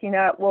was looking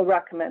at will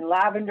recommend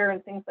lavender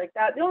and things like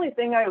that. The only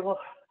thing I will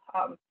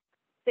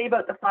say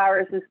about the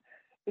flowers is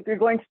if you're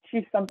going to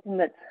choose something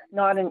that's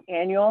not an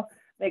annual,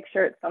 make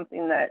sure it's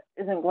something that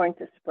isn't going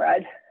to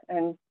spread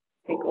and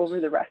take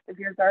over the rest of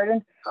your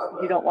garden.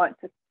 You don't want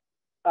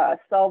to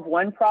solve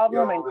one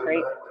problem and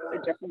create a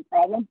different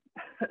problem.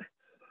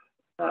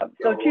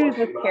 So choose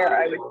with care,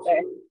 I would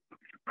say.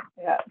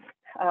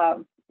 Yeah.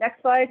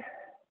 Next slide.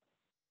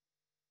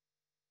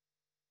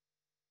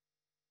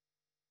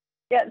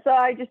 Yeah, so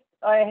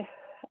I'm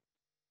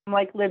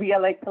like Libby, I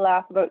like to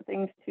laugh about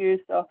things too.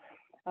 So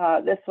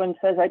this one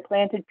says, I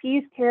planted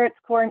peas, carrots,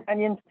 corn,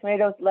 onions,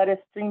 tomatoes, lettuce,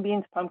 string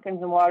beans,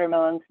 pumpkins, and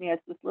watermelons. And he has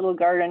this little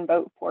garden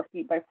about 4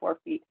 feet by 4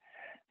 feet.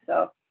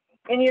 So,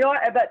 and you know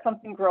what? I bet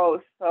something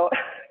grows. So,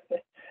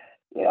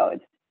 you know,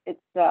 it's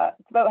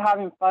about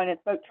having fun.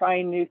 It's about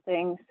trying new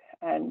things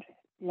and,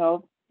 you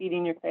know,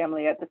 feeding your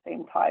family at the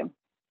same time.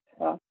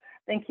 So,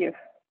 thank you.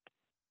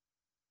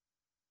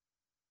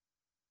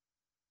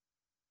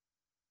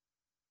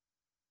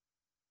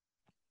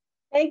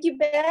 Thank you,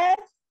 Beth.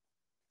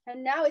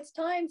 And now it's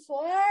time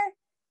for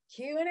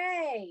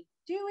Q&A.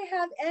 Do we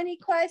have any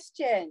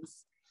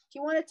questions? If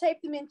you want to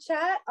type them in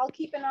chat, I'll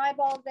keep an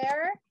eyeball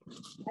there.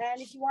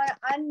 And if you want to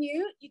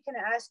unmute, you can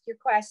ask your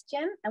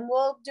question and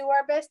we'll do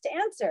our best to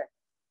answer.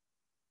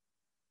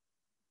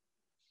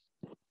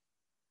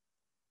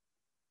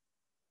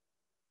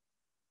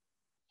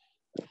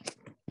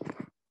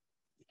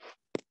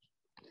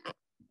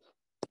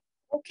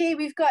 Okay,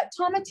 we've got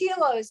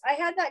tomatillos. I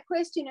had that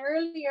question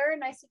earlier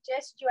and I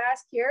suggested you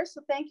ask here,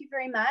 so thank you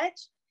very much.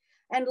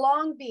 And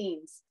long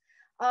beans.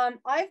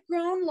 I've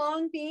grown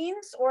long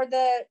beans, or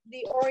the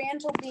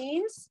oriental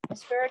beans,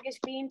 asparagus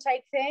bean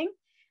type thing,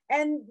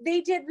 and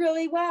they did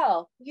really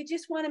well. You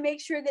just want to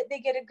make sure that they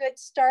get a good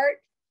start.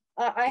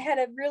 I had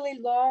a really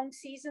long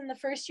season the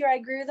first year I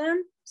grew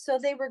them, so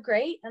they were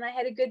great and I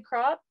had a good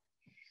crop.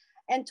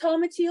 And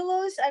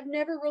tomatillos, I've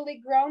never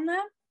really grown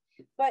them.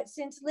 But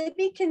since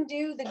Libby can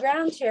do the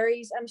ground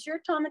cherries, I'm sure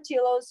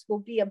tomatillos will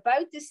be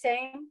about the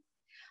same.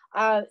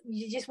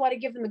 You just want to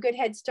give them a good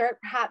head start,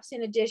 perhaps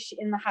in a dish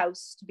in the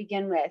house to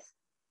begin with.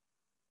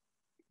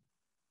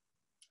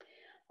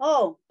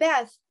 Oh,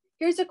 Beth,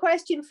 here's a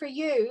question for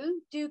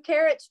you. Do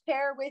carrots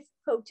pair with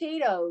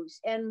potatoes?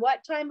 And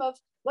what type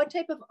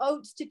of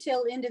oats to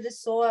till into the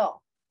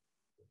soil?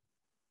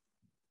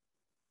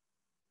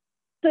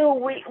 So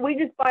we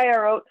just buy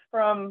our oats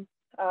from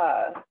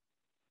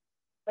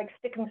like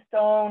Stick and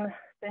Stone,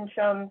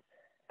 Finchams,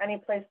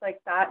 any place like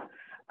that.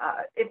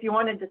 If you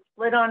wanted to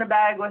split on a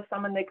bag with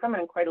someone, they come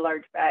in quite a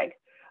large bag,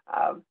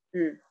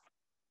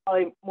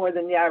 probably more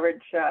than the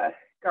average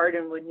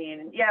garden would need.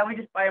 And yeah, we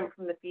just buy them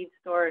from the feed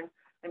store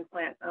and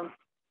plant them.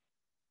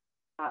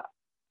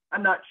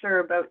 I'm not sure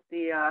about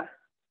the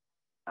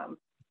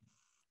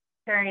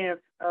pairing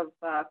of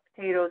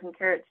potatoes and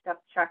carrots. Stuff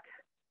check.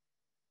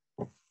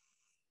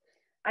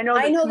 I know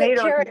that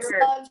carrots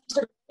love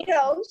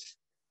tomatoes.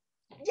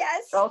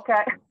 Yes.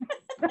 Okay.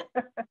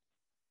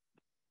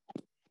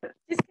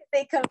 Just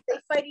they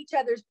fight each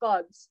other's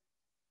bugs.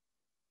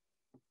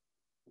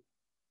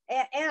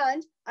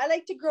 And I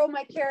like to grow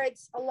my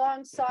carrots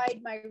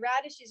alongside my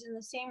radishes in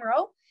the same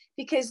row,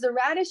 because the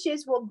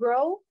radishes will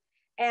grow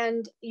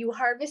and you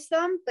harvest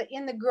them, but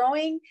in the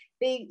growing,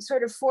 they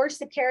sort of force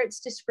the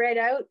carrots to spread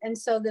out. And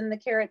so then the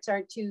carrots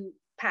aren't too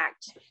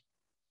packed.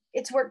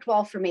 It's worked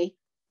well for me.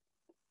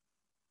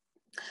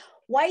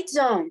 White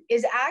zone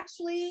is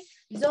actually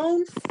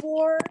zone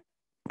 4A,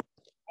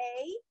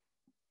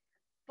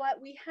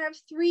 but we have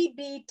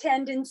 3B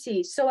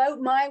tendencies. So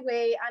out my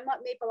way, I'm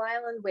up Maple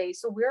Island way,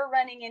 so we're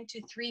running into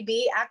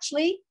 3B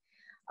actually,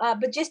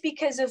 but just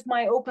because of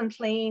my open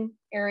plain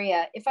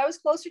area. If I was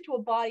closer to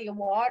a body of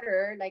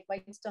water, like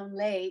Whitestone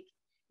Lake,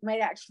 it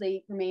might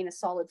actually remain a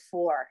solid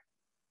 4.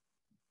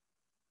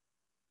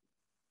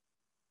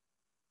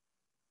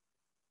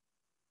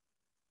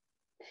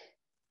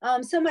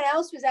 Someone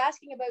else was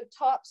asking about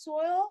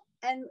topsoil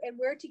and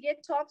where to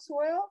get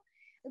topsoil.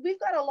 We've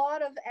got a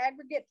lot of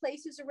aggregate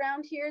places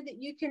around here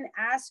that you can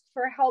ask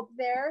for help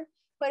there.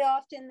 Quite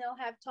often they'll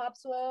have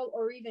topsoil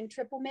or even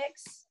triple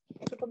mix.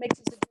 Triple mix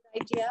is a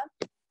good idea.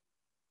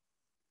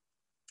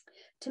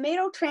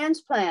 Tomato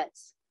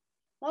transplants.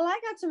 Well, I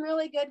got some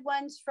really good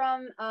ones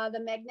from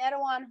the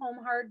Magneto-on Home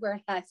Hardware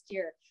last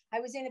year. I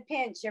was in a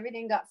pinch.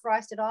 Everything got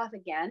frosted off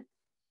again.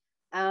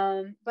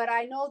 But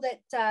I know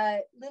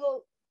that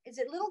Little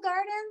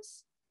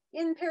Gardens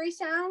in Parry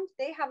Sound?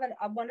 They have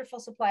a wonderful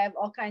supply of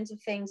all kinds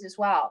of things as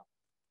well.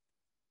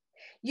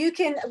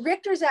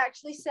 Richter's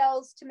actually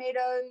sells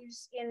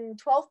tomatoes in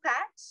 12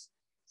 packs.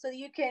 So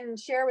you can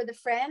share with a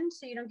friend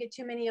so you don't get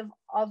too many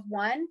of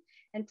one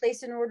and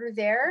place an order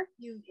there.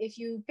 If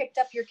you picked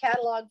up your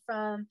catalog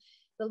from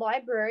the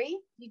library,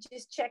 you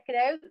just check it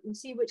out and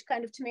see which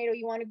kind of tomato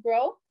you want to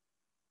grow.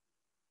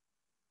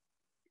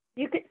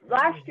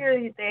 Last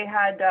year they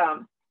had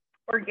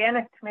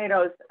organic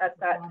tomatoes at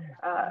that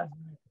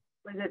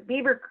was it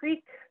Beaver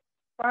Creek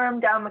farm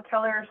down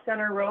McKellar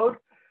Center Road.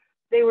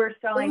 They were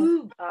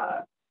selling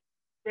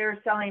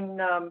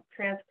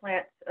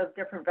transplants of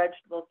different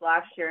vegetables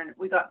last year, and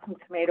we got some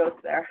tomatoes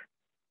there.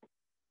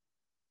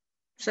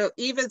 So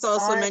Eva's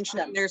also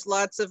mentioning there's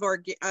lots of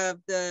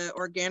the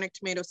organic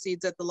tomato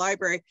seeds at the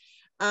library.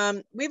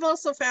 We've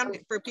also found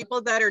for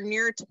people that are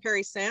near to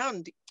Parry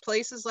Sound,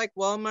 places like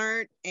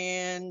Walmart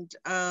and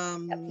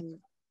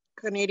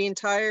Canadian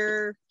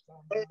Tire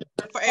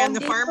and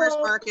the farmers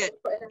market.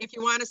 If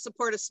you want to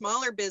support a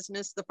smaller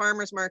business, the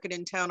farmers market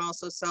in town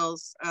also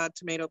sells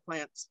tomato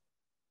plants.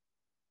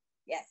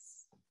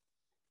 Yes.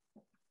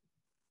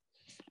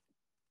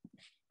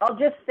 I'll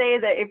just say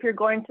that if you're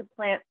going to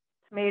plant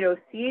tomato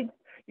seeds,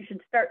 you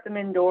should start them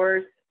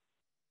indoors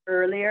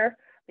earlier,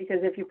 because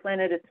if you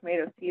planted a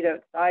tomato seed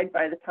outside,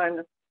 by the time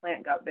the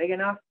plant got big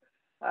enough,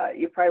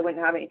 you probably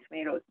wouldn't have any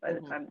tomatoes by the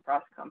time the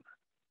frost comes.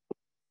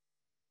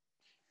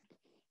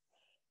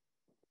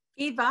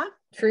 Eva?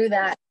 True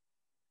that.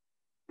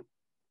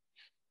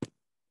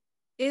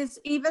 Is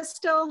Eva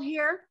still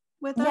here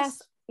with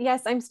us?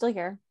 Yes, I'm still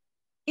here.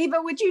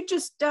 Eva, would you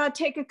just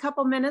take a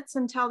couple minutes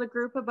and tell the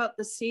group about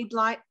the seed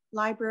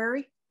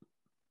library?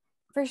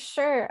 For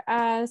sure.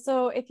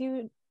 So if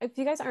you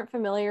guys aren't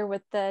familiar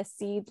with the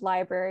seed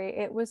library,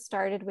 it was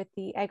started with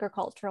the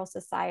Agricultural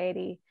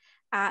Society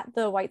at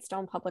the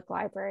Whitestone Public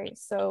Library.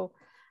 So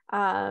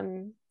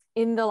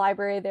in the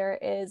library, there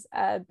is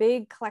a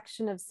big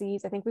collection of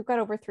seeds. I think we've got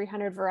over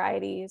 300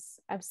 varieties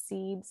of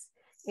seeds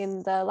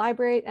in the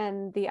library,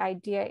 and the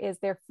idea is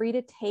they're free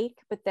to take,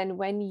 but then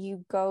when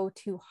you go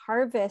to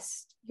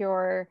harvest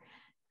your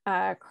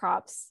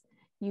crops,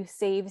 you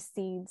save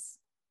seeds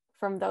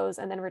from those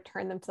and then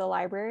return them to the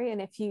library.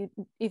 And if you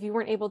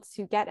weren't able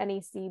to get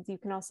any seeds, you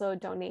can also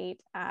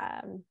donate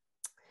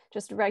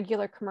just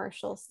regular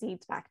commercial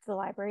seeds back to the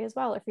library as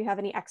well, if you have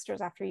any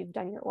extras after you've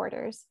done your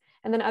orders,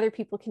 and then other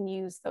people can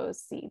use those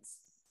seeds.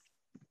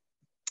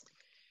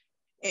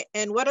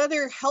 And what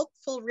other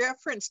helpful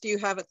reference do you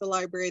have at the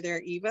library there,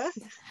 Eva?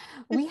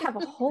 We have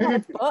a whole lot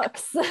of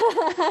books.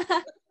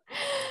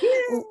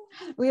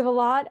 We have a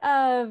lot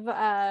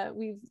of,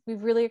 we've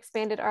really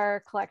expanded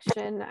our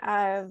collection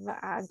of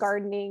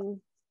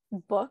gardening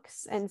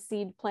books and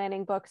seed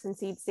planting books and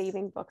seed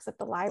saving books at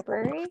the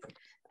library.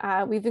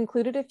 We've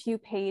included a few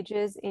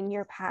pages in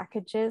your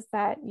packages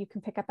that you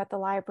can pick up at the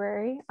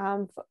library,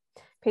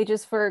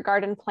 pages for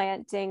garden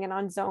planting and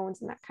on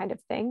zones and that kind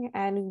of thing.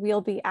 And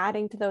we'll be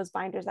adding to those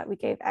binders that we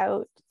gave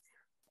out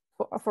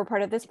for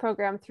part of this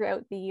program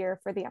throughout the year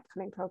for the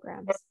upcoming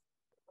programs.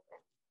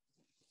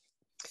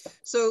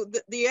 So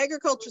the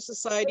Agricultural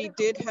Society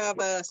did have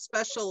a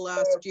special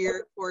last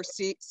year for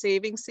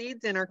saving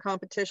seeds in our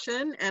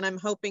competition. And I'm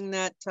hoping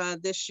that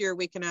this year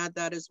we can add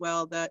that as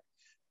well, that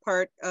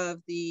part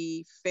of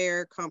the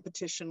fair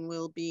competition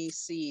will be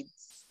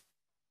seeds.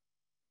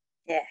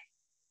 Yeah.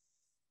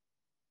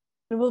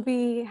 We'll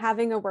be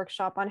having a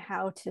workshop on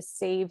how to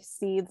save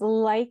seeds.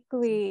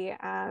 Likely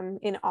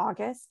in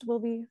August, we'll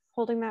be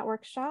holding that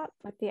workshop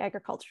with the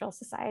Agricultural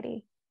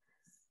Society.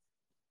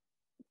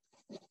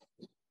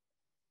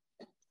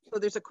 So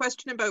there's a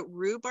question about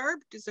rhubarb.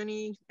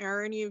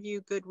 Are any of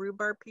you good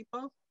rhubarb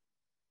people?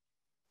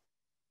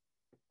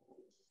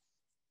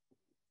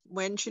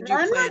 When should you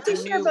plant a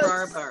new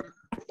rhubarb?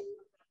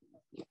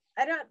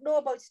 I don't know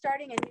about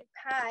starting a new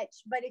patch,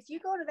 but if you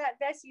go to that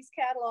Vessie's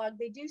catalog,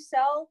 they do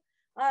sell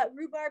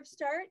rhubarb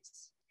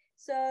starts.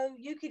 So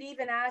you could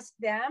even ask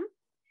them.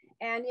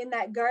 And in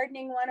that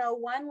Gardening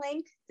 101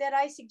 link that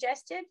I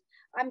suggested,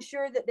 I'm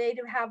sure that they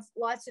do have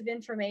lots of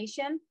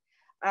information.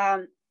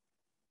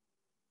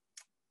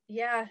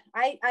 Yeah,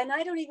 I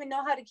don't even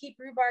know how to keep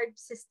rhubarb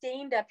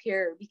sustained up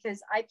here,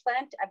 because I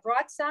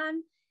brought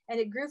some and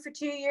it grew for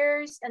 2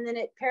 years and then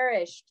it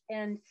perished.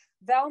 And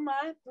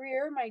Velma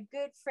Breer, my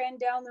good friend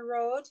down the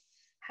road,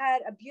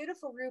 had a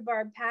beautiful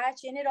rhubarb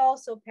patch and it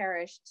also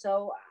perished.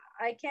 So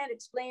I can't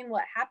explain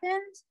what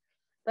happened,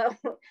 but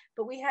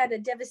we had a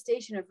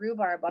devastation of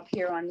rhubarb up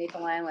here on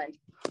Maple Island.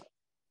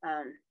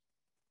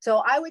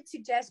 So I would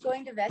suggest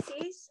going to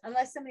Vessie's,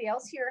 unless somebody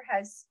else here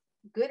has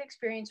good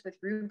experience with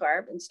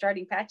rhubarb and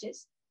starting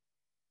patches.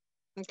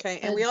 Okay,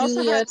 and we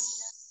also had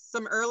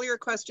some earlier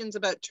questions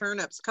about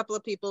turnips. A couple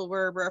of people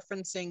were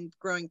referencing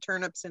growing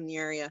turnips in the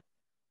area.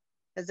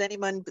 Has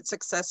anyone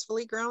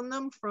successfully grown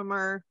them from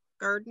our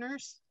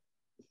gardeners?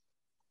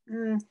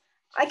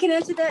 I can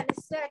answer that in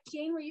a sec.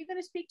 Jane, were you going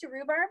to speak to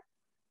rhubarb?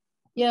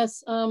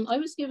 Yes, I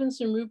was given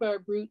some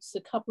rhubarb roots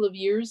a couple of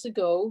years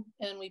ago,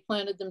 and we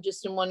planted them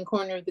just in one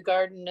corner of the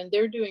garden, and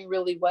they're doing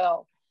really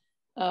well.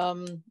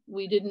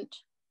 We didn't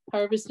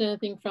harvest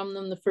anything from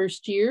them the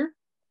first year,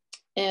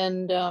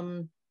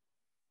 and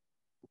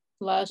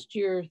last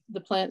year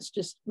the plants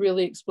just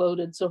really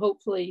exploded. So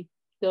hopefully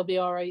they'll be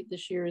all right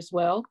this year as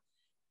well.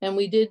 And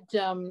we did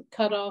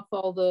cut off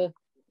all the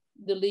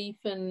leaf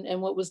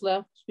and what was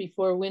left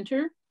before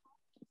winter,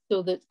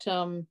 so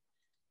that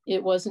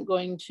it wasn't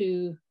going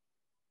to,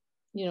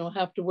 you know,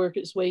 have to work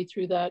its way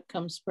through that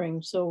come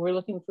spring. So we're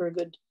looking for a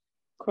good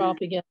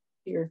crop again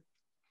here.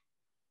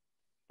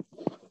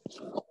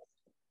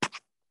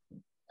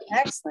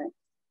 Excellent.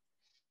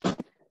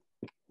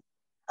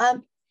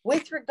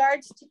 With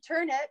regards to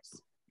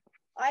turnips,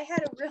 I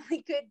had a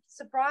really good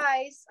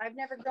surprise. I've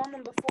never grown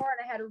them before, and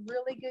I had a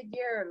really good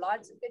year,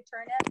 lots of good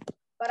turnips,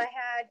 but I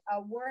had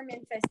a worm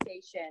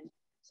infestation.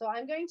 So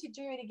I'm going to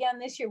do it again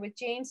this year with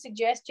Jane's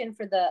suggestion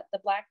for the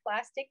black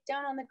plastic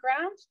down on the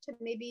ground to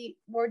maybe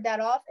ward that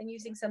off and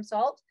using some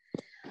salt.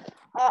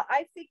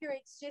 I figure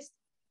it's just,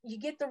 you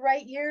get the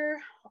right year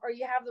or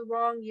you have the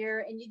wrong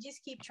year, and you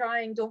just keep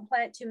trying. Don't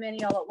plant too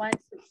many all at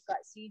once. If you've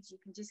got seeds, you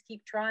can just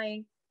keep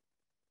trying.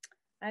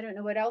 I don't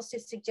know what else to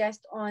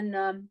suggest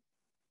on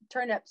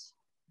turnips.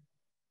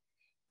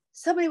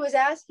 Somebody was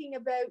asking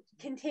about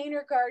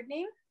container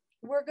gardening.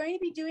 We're going to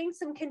be doing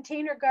some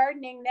container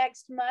gardening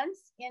next month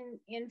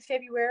in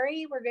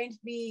February. We're going to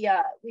be,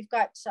 we've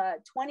got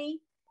 20,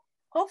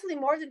 hopefully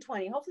more than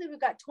 20. Hopefully we've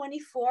got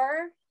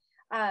 24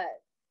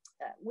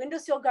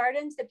 windowsill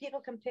gardens that people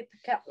can pick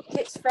up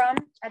kits from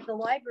at the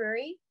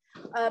library.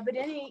 But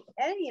in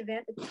any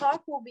event, the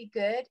talk will be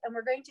good. And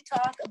we're going to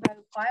talk about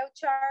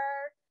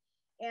biochar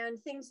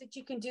and things that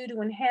you can do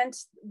to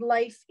enhance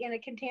life in a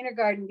container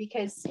garden,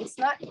 because it's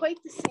not quite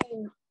the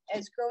same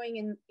as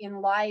growing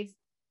in live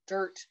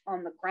dirt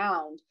on the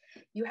ground.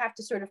 You have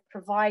to sort of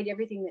provide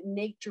everything that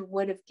nature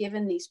would have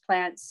given these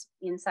plants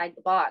inside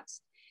the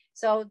box.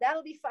 So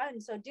that'll be fun.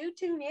 So do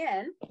tune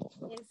in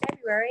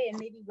February, and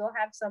maybe we'll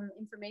have some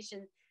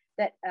information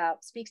that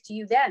speaks to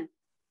you then.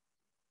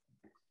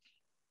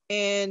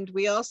 And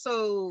we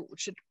also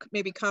should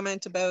maybe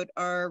comment about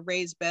our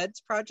raised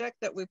beds project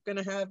that we're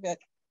going to have at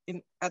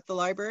the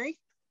library.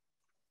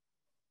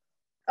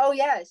 Oh,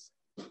 yes.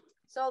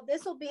 So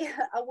this will be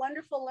a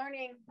wonderful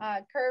learning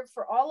curve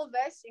for all of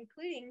us,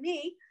 including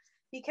me,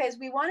 because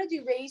we want to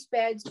do raised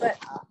beds, but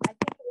I think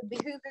it would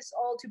behoove us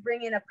all to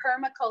bring in a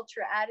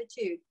permaculture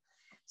attitude.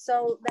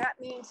 So that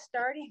means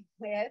starting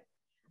with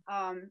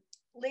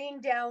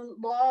laying down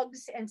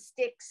logs and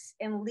sticks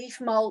and leaf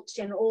mulch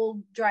and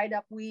old dried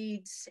up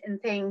weeds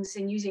and things,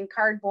 and using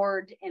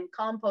cardboard and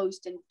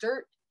compost and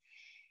dirt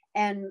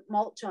and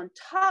mulch on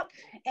top,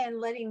 and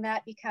letting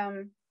that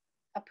become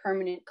a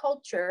permanent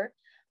culture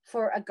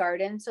for a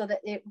garden, so that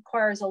it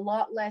requires a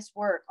lot less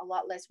work, a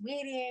lot less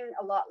weeding,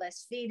 a lot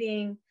less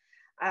feeding.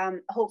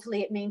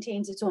 Hopefully it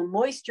maintains its own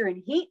moisture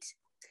and heat,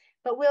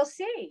 but we'll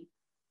see.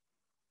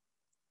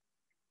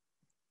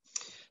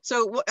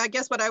 So I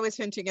guess what I was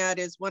hinting at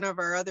is one of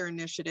our other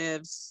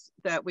initiatives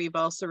that we've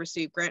also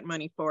received grant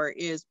money for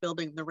is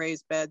building the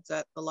raised beds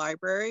at the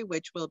library,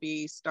 which will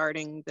be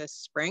starting this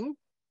spring.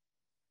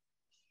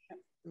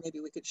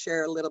 Maybe we could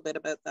share a little bit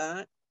about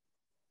that.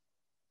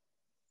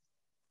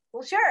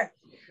 Well, sure.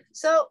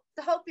 So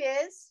the hope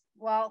is,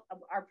 well,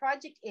 our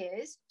project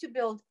is to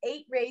build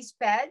 8 raised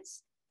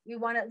beds. We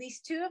want at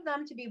least 2 of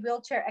them to be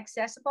wheelchair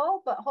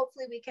accessible, but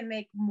hopefully we can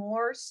make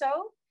more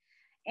so.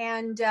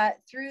 And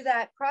through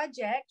that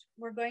project,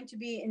 we're going to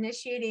be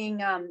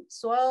initiating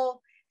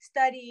soil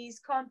studies,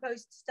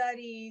 compost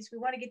studies. We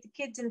want to get the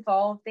kids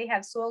involved. They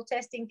have soil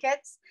testing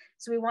kits.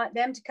 So we want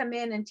them to come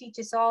in and teach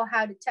us all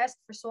how to test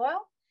for soil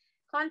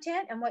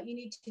content and what you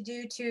need to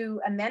do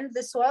to amend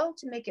the soil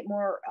to make it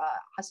more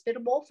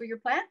hospitable for your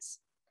plants.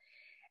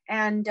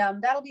 And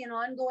that'll be an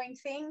ongoing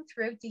thing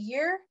throughout the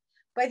year.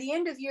 By the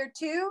end of year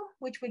 2,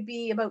 which would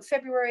be about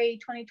February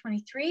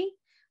 2023,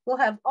 we'll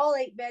have all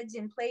 8 beds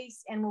in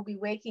place, and we'll be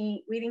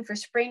waiting for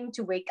spring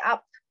to wake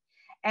up,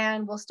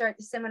 and we'll start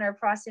the seminar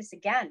process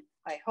again,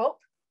 I hope.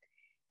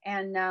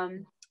 And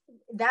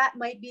that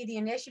might be the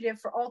initiative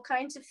for all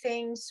kinds of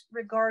things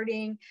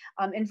regarding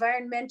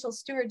environmental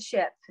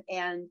stewardship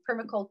and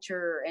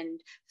permaculture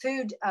and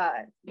food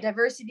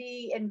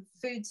diversity and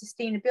food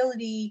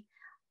sustainability,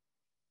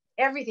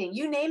 everything.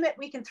 You name it,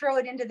 we can throw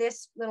it into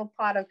this little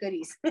pot of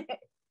goodies.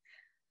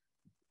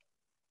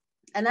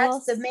 And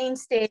that's the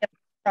mainstay of the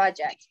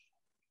project.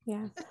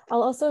 Yeah,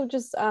 I'll also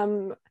just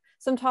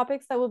some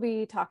topics that we'll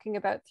be talking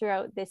about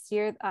throughout this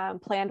year,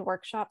 planned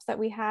workshops that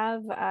we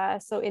have.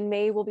 So in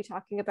May, we'll be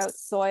talking about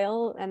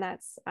soil, and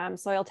that's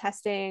soil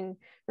testing,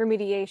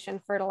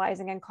 remediation,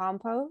 fertilizing, and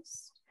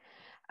compost.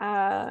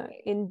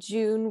 In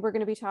June, we're going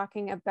to be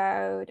talking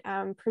about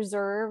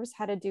preserves,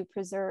 how to do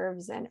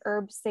preserves and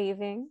herb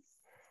saving.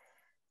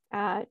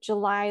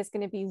 July is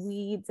going to be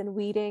weeds and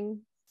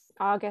weeding.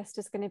 August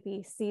is going to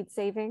be seed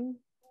saving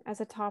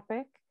as a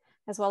topic,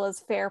 as well as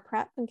fair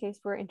prep in case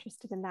we're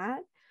interested in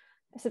that.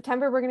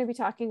 September, we're going to be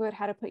talking about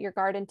how to put your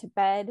garden to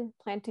bed,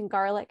 planting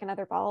garlic and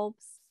other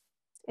bulbs.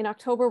 In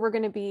October, we're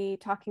going to be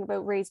talking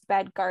about raised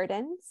bed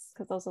gardens,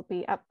 because those will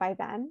be up by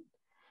then.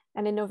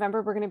 And in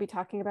November, we're going to be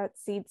talking about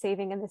seed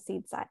saving in the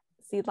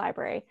seed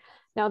library.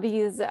 Now,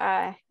 these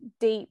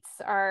dates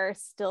are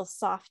still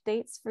soft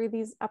dates for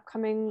these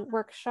upcoming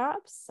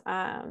workshops,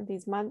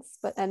 these months,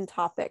 and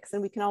topics,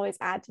 and we can always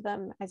add to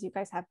them as you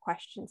guys have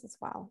questions as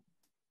well.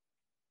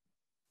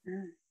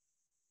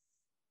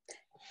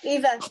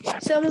 Eva,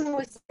 someone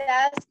was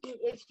asking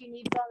if you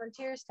need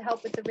volunteers to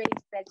help with the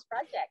raised beds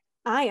project.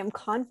 I am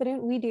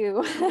confident we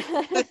do.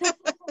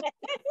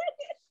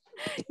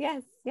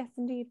 Yes,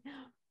 indeed.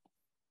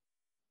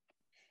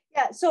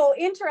 Yeah, so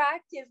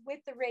interactive with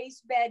the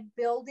raised bed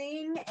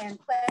building and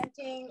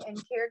planting and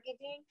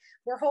caregiving.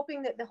 We're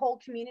hoping that the whole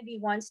community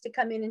wants to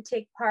come in and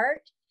take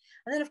part.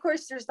 And then of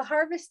course there's the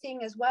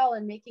harvesting as well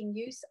and making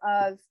use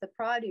of the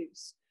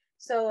produce.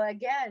 So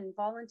again,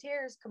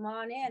 volunteers, come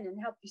on in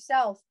and help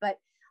yourself. But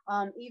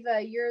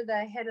Eva, you're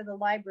the head of the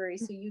library,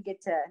 so you get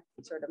to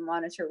sort of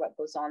monitor what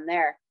goes on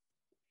there.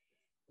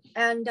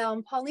 And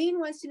Pauline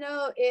wants to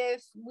know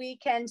if we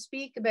can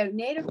speak about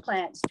native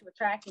plants to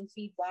attract and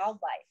feed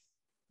wildlife.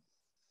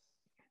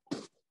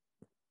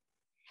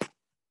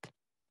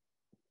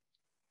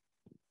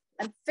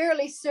 I'm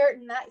fairly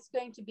certain that's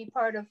going to be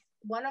part of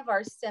one of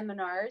our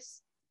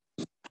seminars.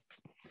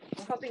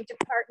 We're hoping to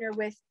partner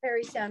with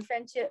Parry Sound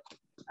Friendship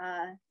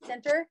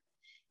Center.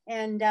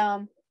 And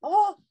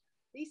oh,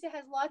 Lisa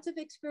has lots of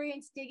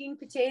experience digging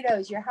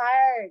potatoes. You're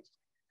hired.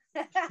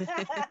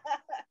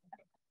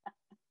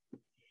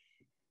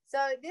 So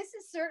this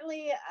is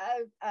certainly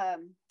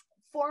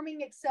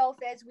forming itself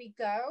as we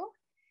go.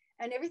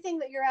 And everything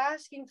that you're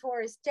asking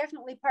for is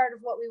definitely part of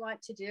what we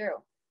want to do.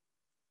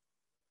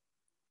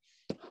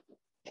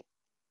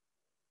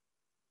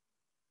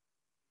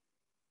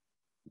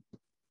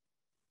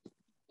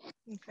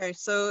 Okay,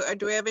 so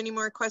do we have any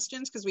more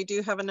questions? Because we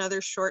do have another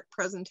short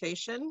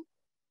presentation.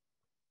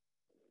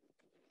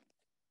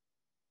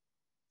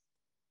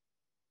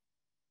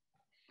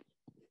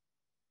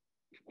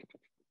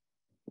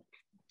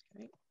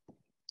 Okay.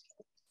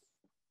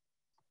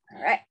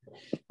 All right.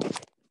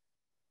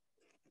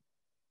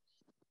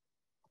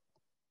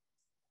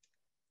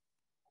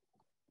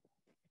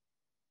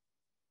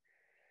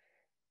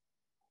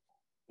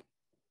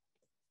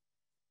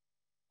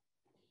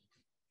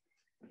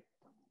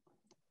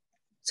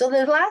 So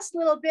the last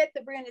little bit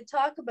that we're going to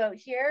talk about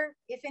here,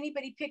 if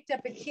anybody picked up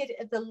a kit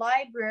at the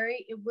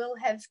library, it will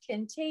have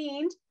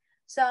contained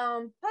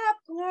some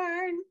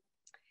popcorn.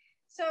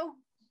 So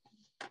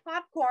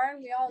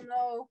popcorn, we all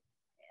know,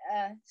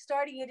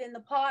 starting it in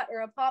the pot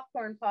or a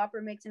popcorn popper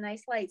makes a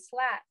nice light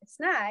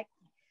snack,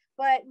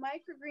 but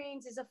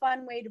microgreens is a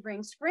fun way to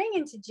bring spring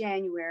into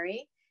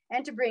January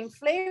and to bring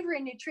flavor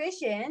and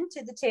nutrition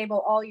to the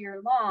table all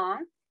year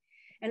long.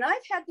 And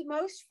I've had the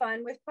most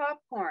fun with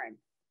popcorn,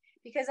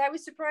 because I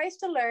was surprised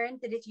to learn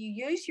that if you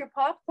use your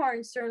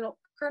popcorn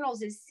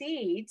kernels as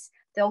seeds,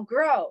 they'll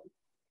grow.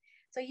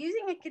 So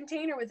using a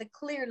container with a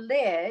clear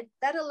lid,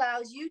 that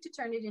allows you to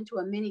turn it into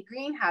a mini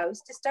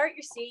greenhouse to start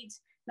your seeds,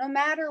 no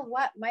matter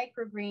what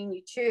microgreen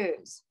you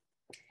choose.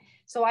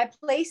 So I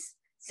place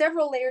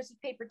several layers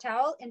of paper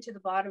towel into the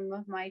bottom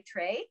of my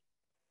tray,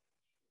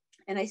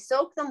 and I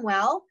soak them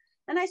well,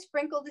 and I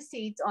sprinkle the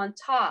seeds on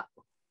top.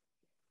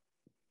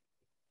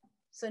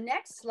 So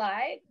next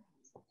slide.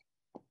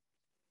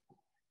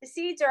 The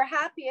seeds are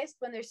happiest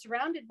when they're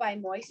surrounded by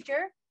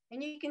moisture.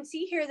 And you can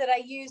see here that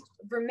I used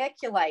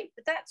vermiculite,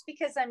 but that's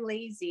because I'm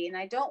lazy and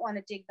I don't want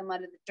to dig them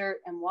out of the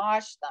dirt and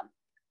wash them.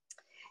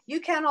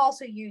 You can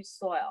also use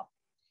soil.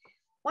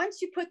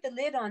 Once you put the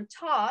lid on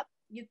top,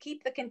 you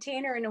keep the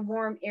container in a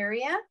warm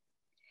area.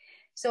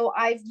 So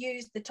I've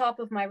used the top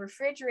of my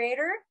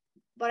refrigerator,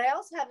 but I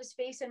also have a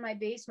space in my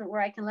basement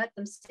where I can let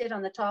them sit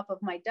on the top of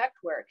my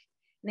ductwork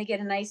and they get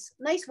a nice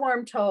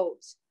warm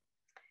toes.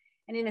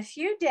 And in a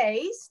few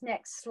days,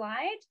 next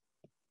slide,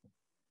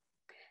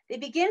 they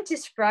begin to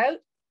sprout,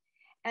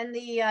 and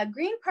the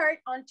green part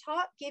on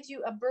top gives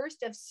you a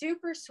burst of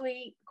super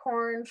sweet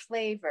corn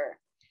flavor.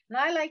 And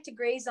I like to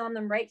graze on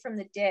them right from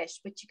the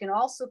dish, but you can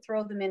also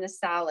throw them in a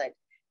salad.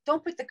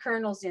 Don't put the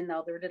kernels in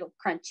though, they're a little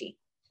crunchy.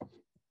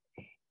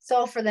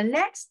 So for the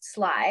next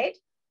slide,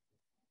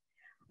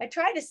 I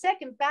tried a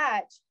second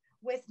batch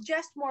with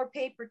just more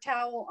paper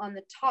towel on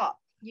the top.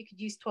 You could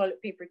use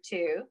toilet paper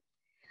too,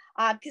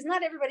 because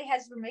not everybody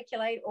has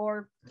vermiculite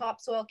or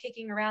topsoil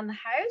kicking around the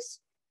house.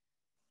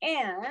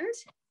 And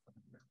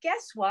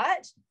guess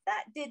what?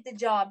 That did the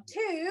job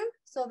too.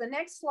 So the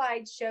next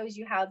slide shows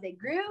you how they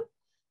grew.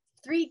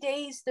 3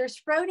 days, they're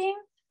sprouting.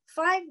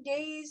 5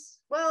 days,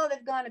 well,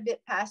 they've gone a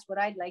bit past what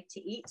I'd like to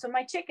eat. So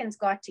my chickens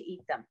got to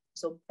eat them.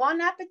 So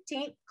bon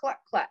appetit, cluck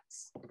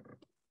clucks.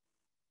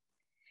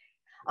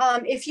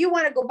 If you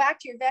want to go back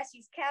to your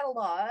Vessie's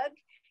catalog,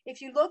 if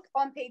you look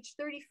on page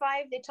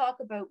 35, they talk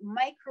about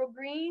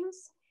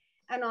microgreens.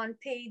 And on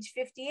page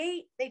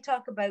 58, they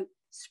talk about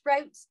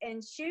sprouts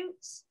and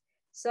shoots.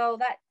 So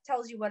that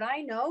tells you what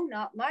I know,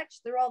 not much.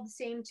 They're all the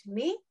same to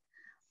me,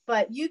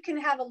 but you can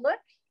have a look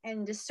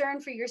and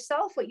discern for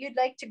yourself what you'd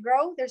like to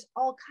grow, there's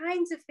all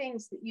kinds of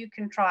things that you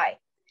can try.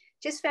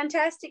 Just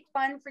fantastic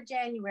fun for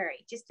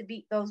January, just to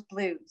beat those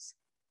blues.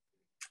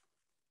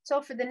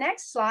 So for the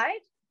next slide,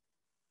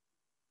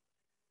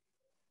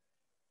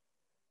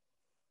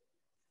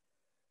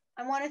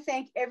 I want to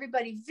thank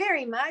everybody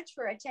very much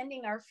for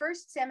attending our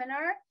first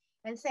seminar,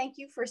 and thank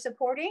you for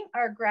supporting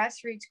our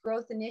Grassroots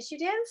Growth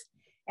Initiative.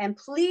 And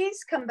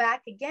please come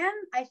back again.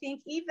 I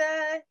think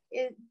Eva,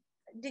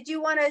 did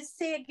you want to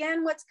say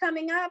again what's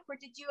coming up, or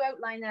did you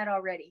outline that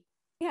already?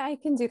 Yeah, I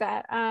can do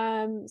that.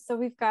 So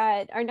we've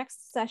got, our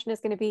next session is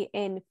going to be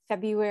in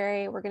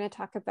February. We're going to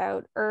talk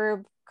about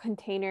herb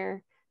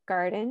container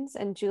gardens,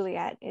 and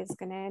Juliette is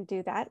going to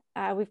do that.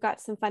 We've got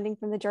some funding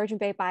from the Georgian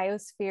Bay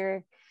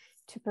Biosphere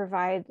to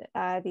provide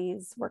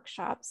these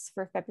workshops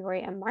for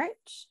February and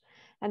March.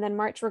 And then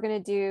March, we're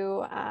going to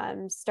do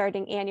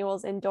starting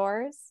annuals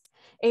indoors.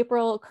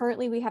 April,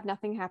 currently we have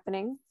nothing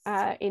happening.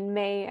 In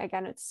May,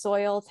 again, it's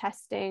soil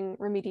testing,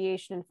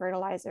 remediation, and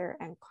fertilizer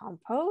and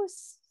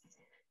compost.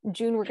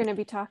 June, we're going to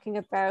be talking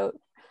about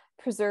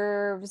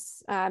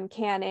preserves,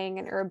 canning,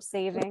 and herb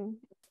saving,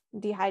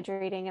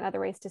 dehydrating, and other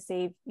ways to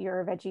save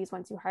your veggies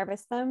once you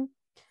harvest them.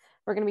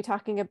 We're going to be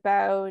talking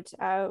about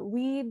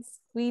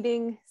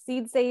weeding,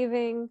 seed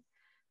saving,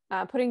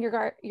 putting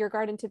your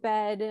garden to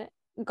bed,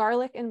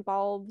 garlic and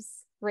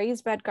bulbs,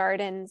 raised bed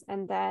gardens,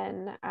 and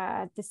then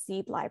the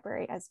seed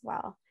library as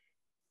well.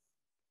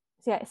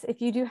 So yes, if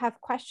you do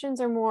have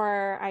questions or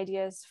more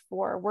ideas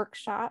for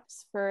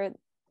workshops for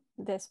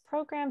this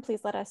program,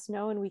 please let us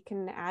know and we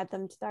can add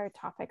them to our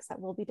topics that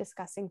we'll be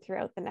discussing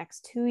throughout the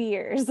next 2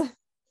 years.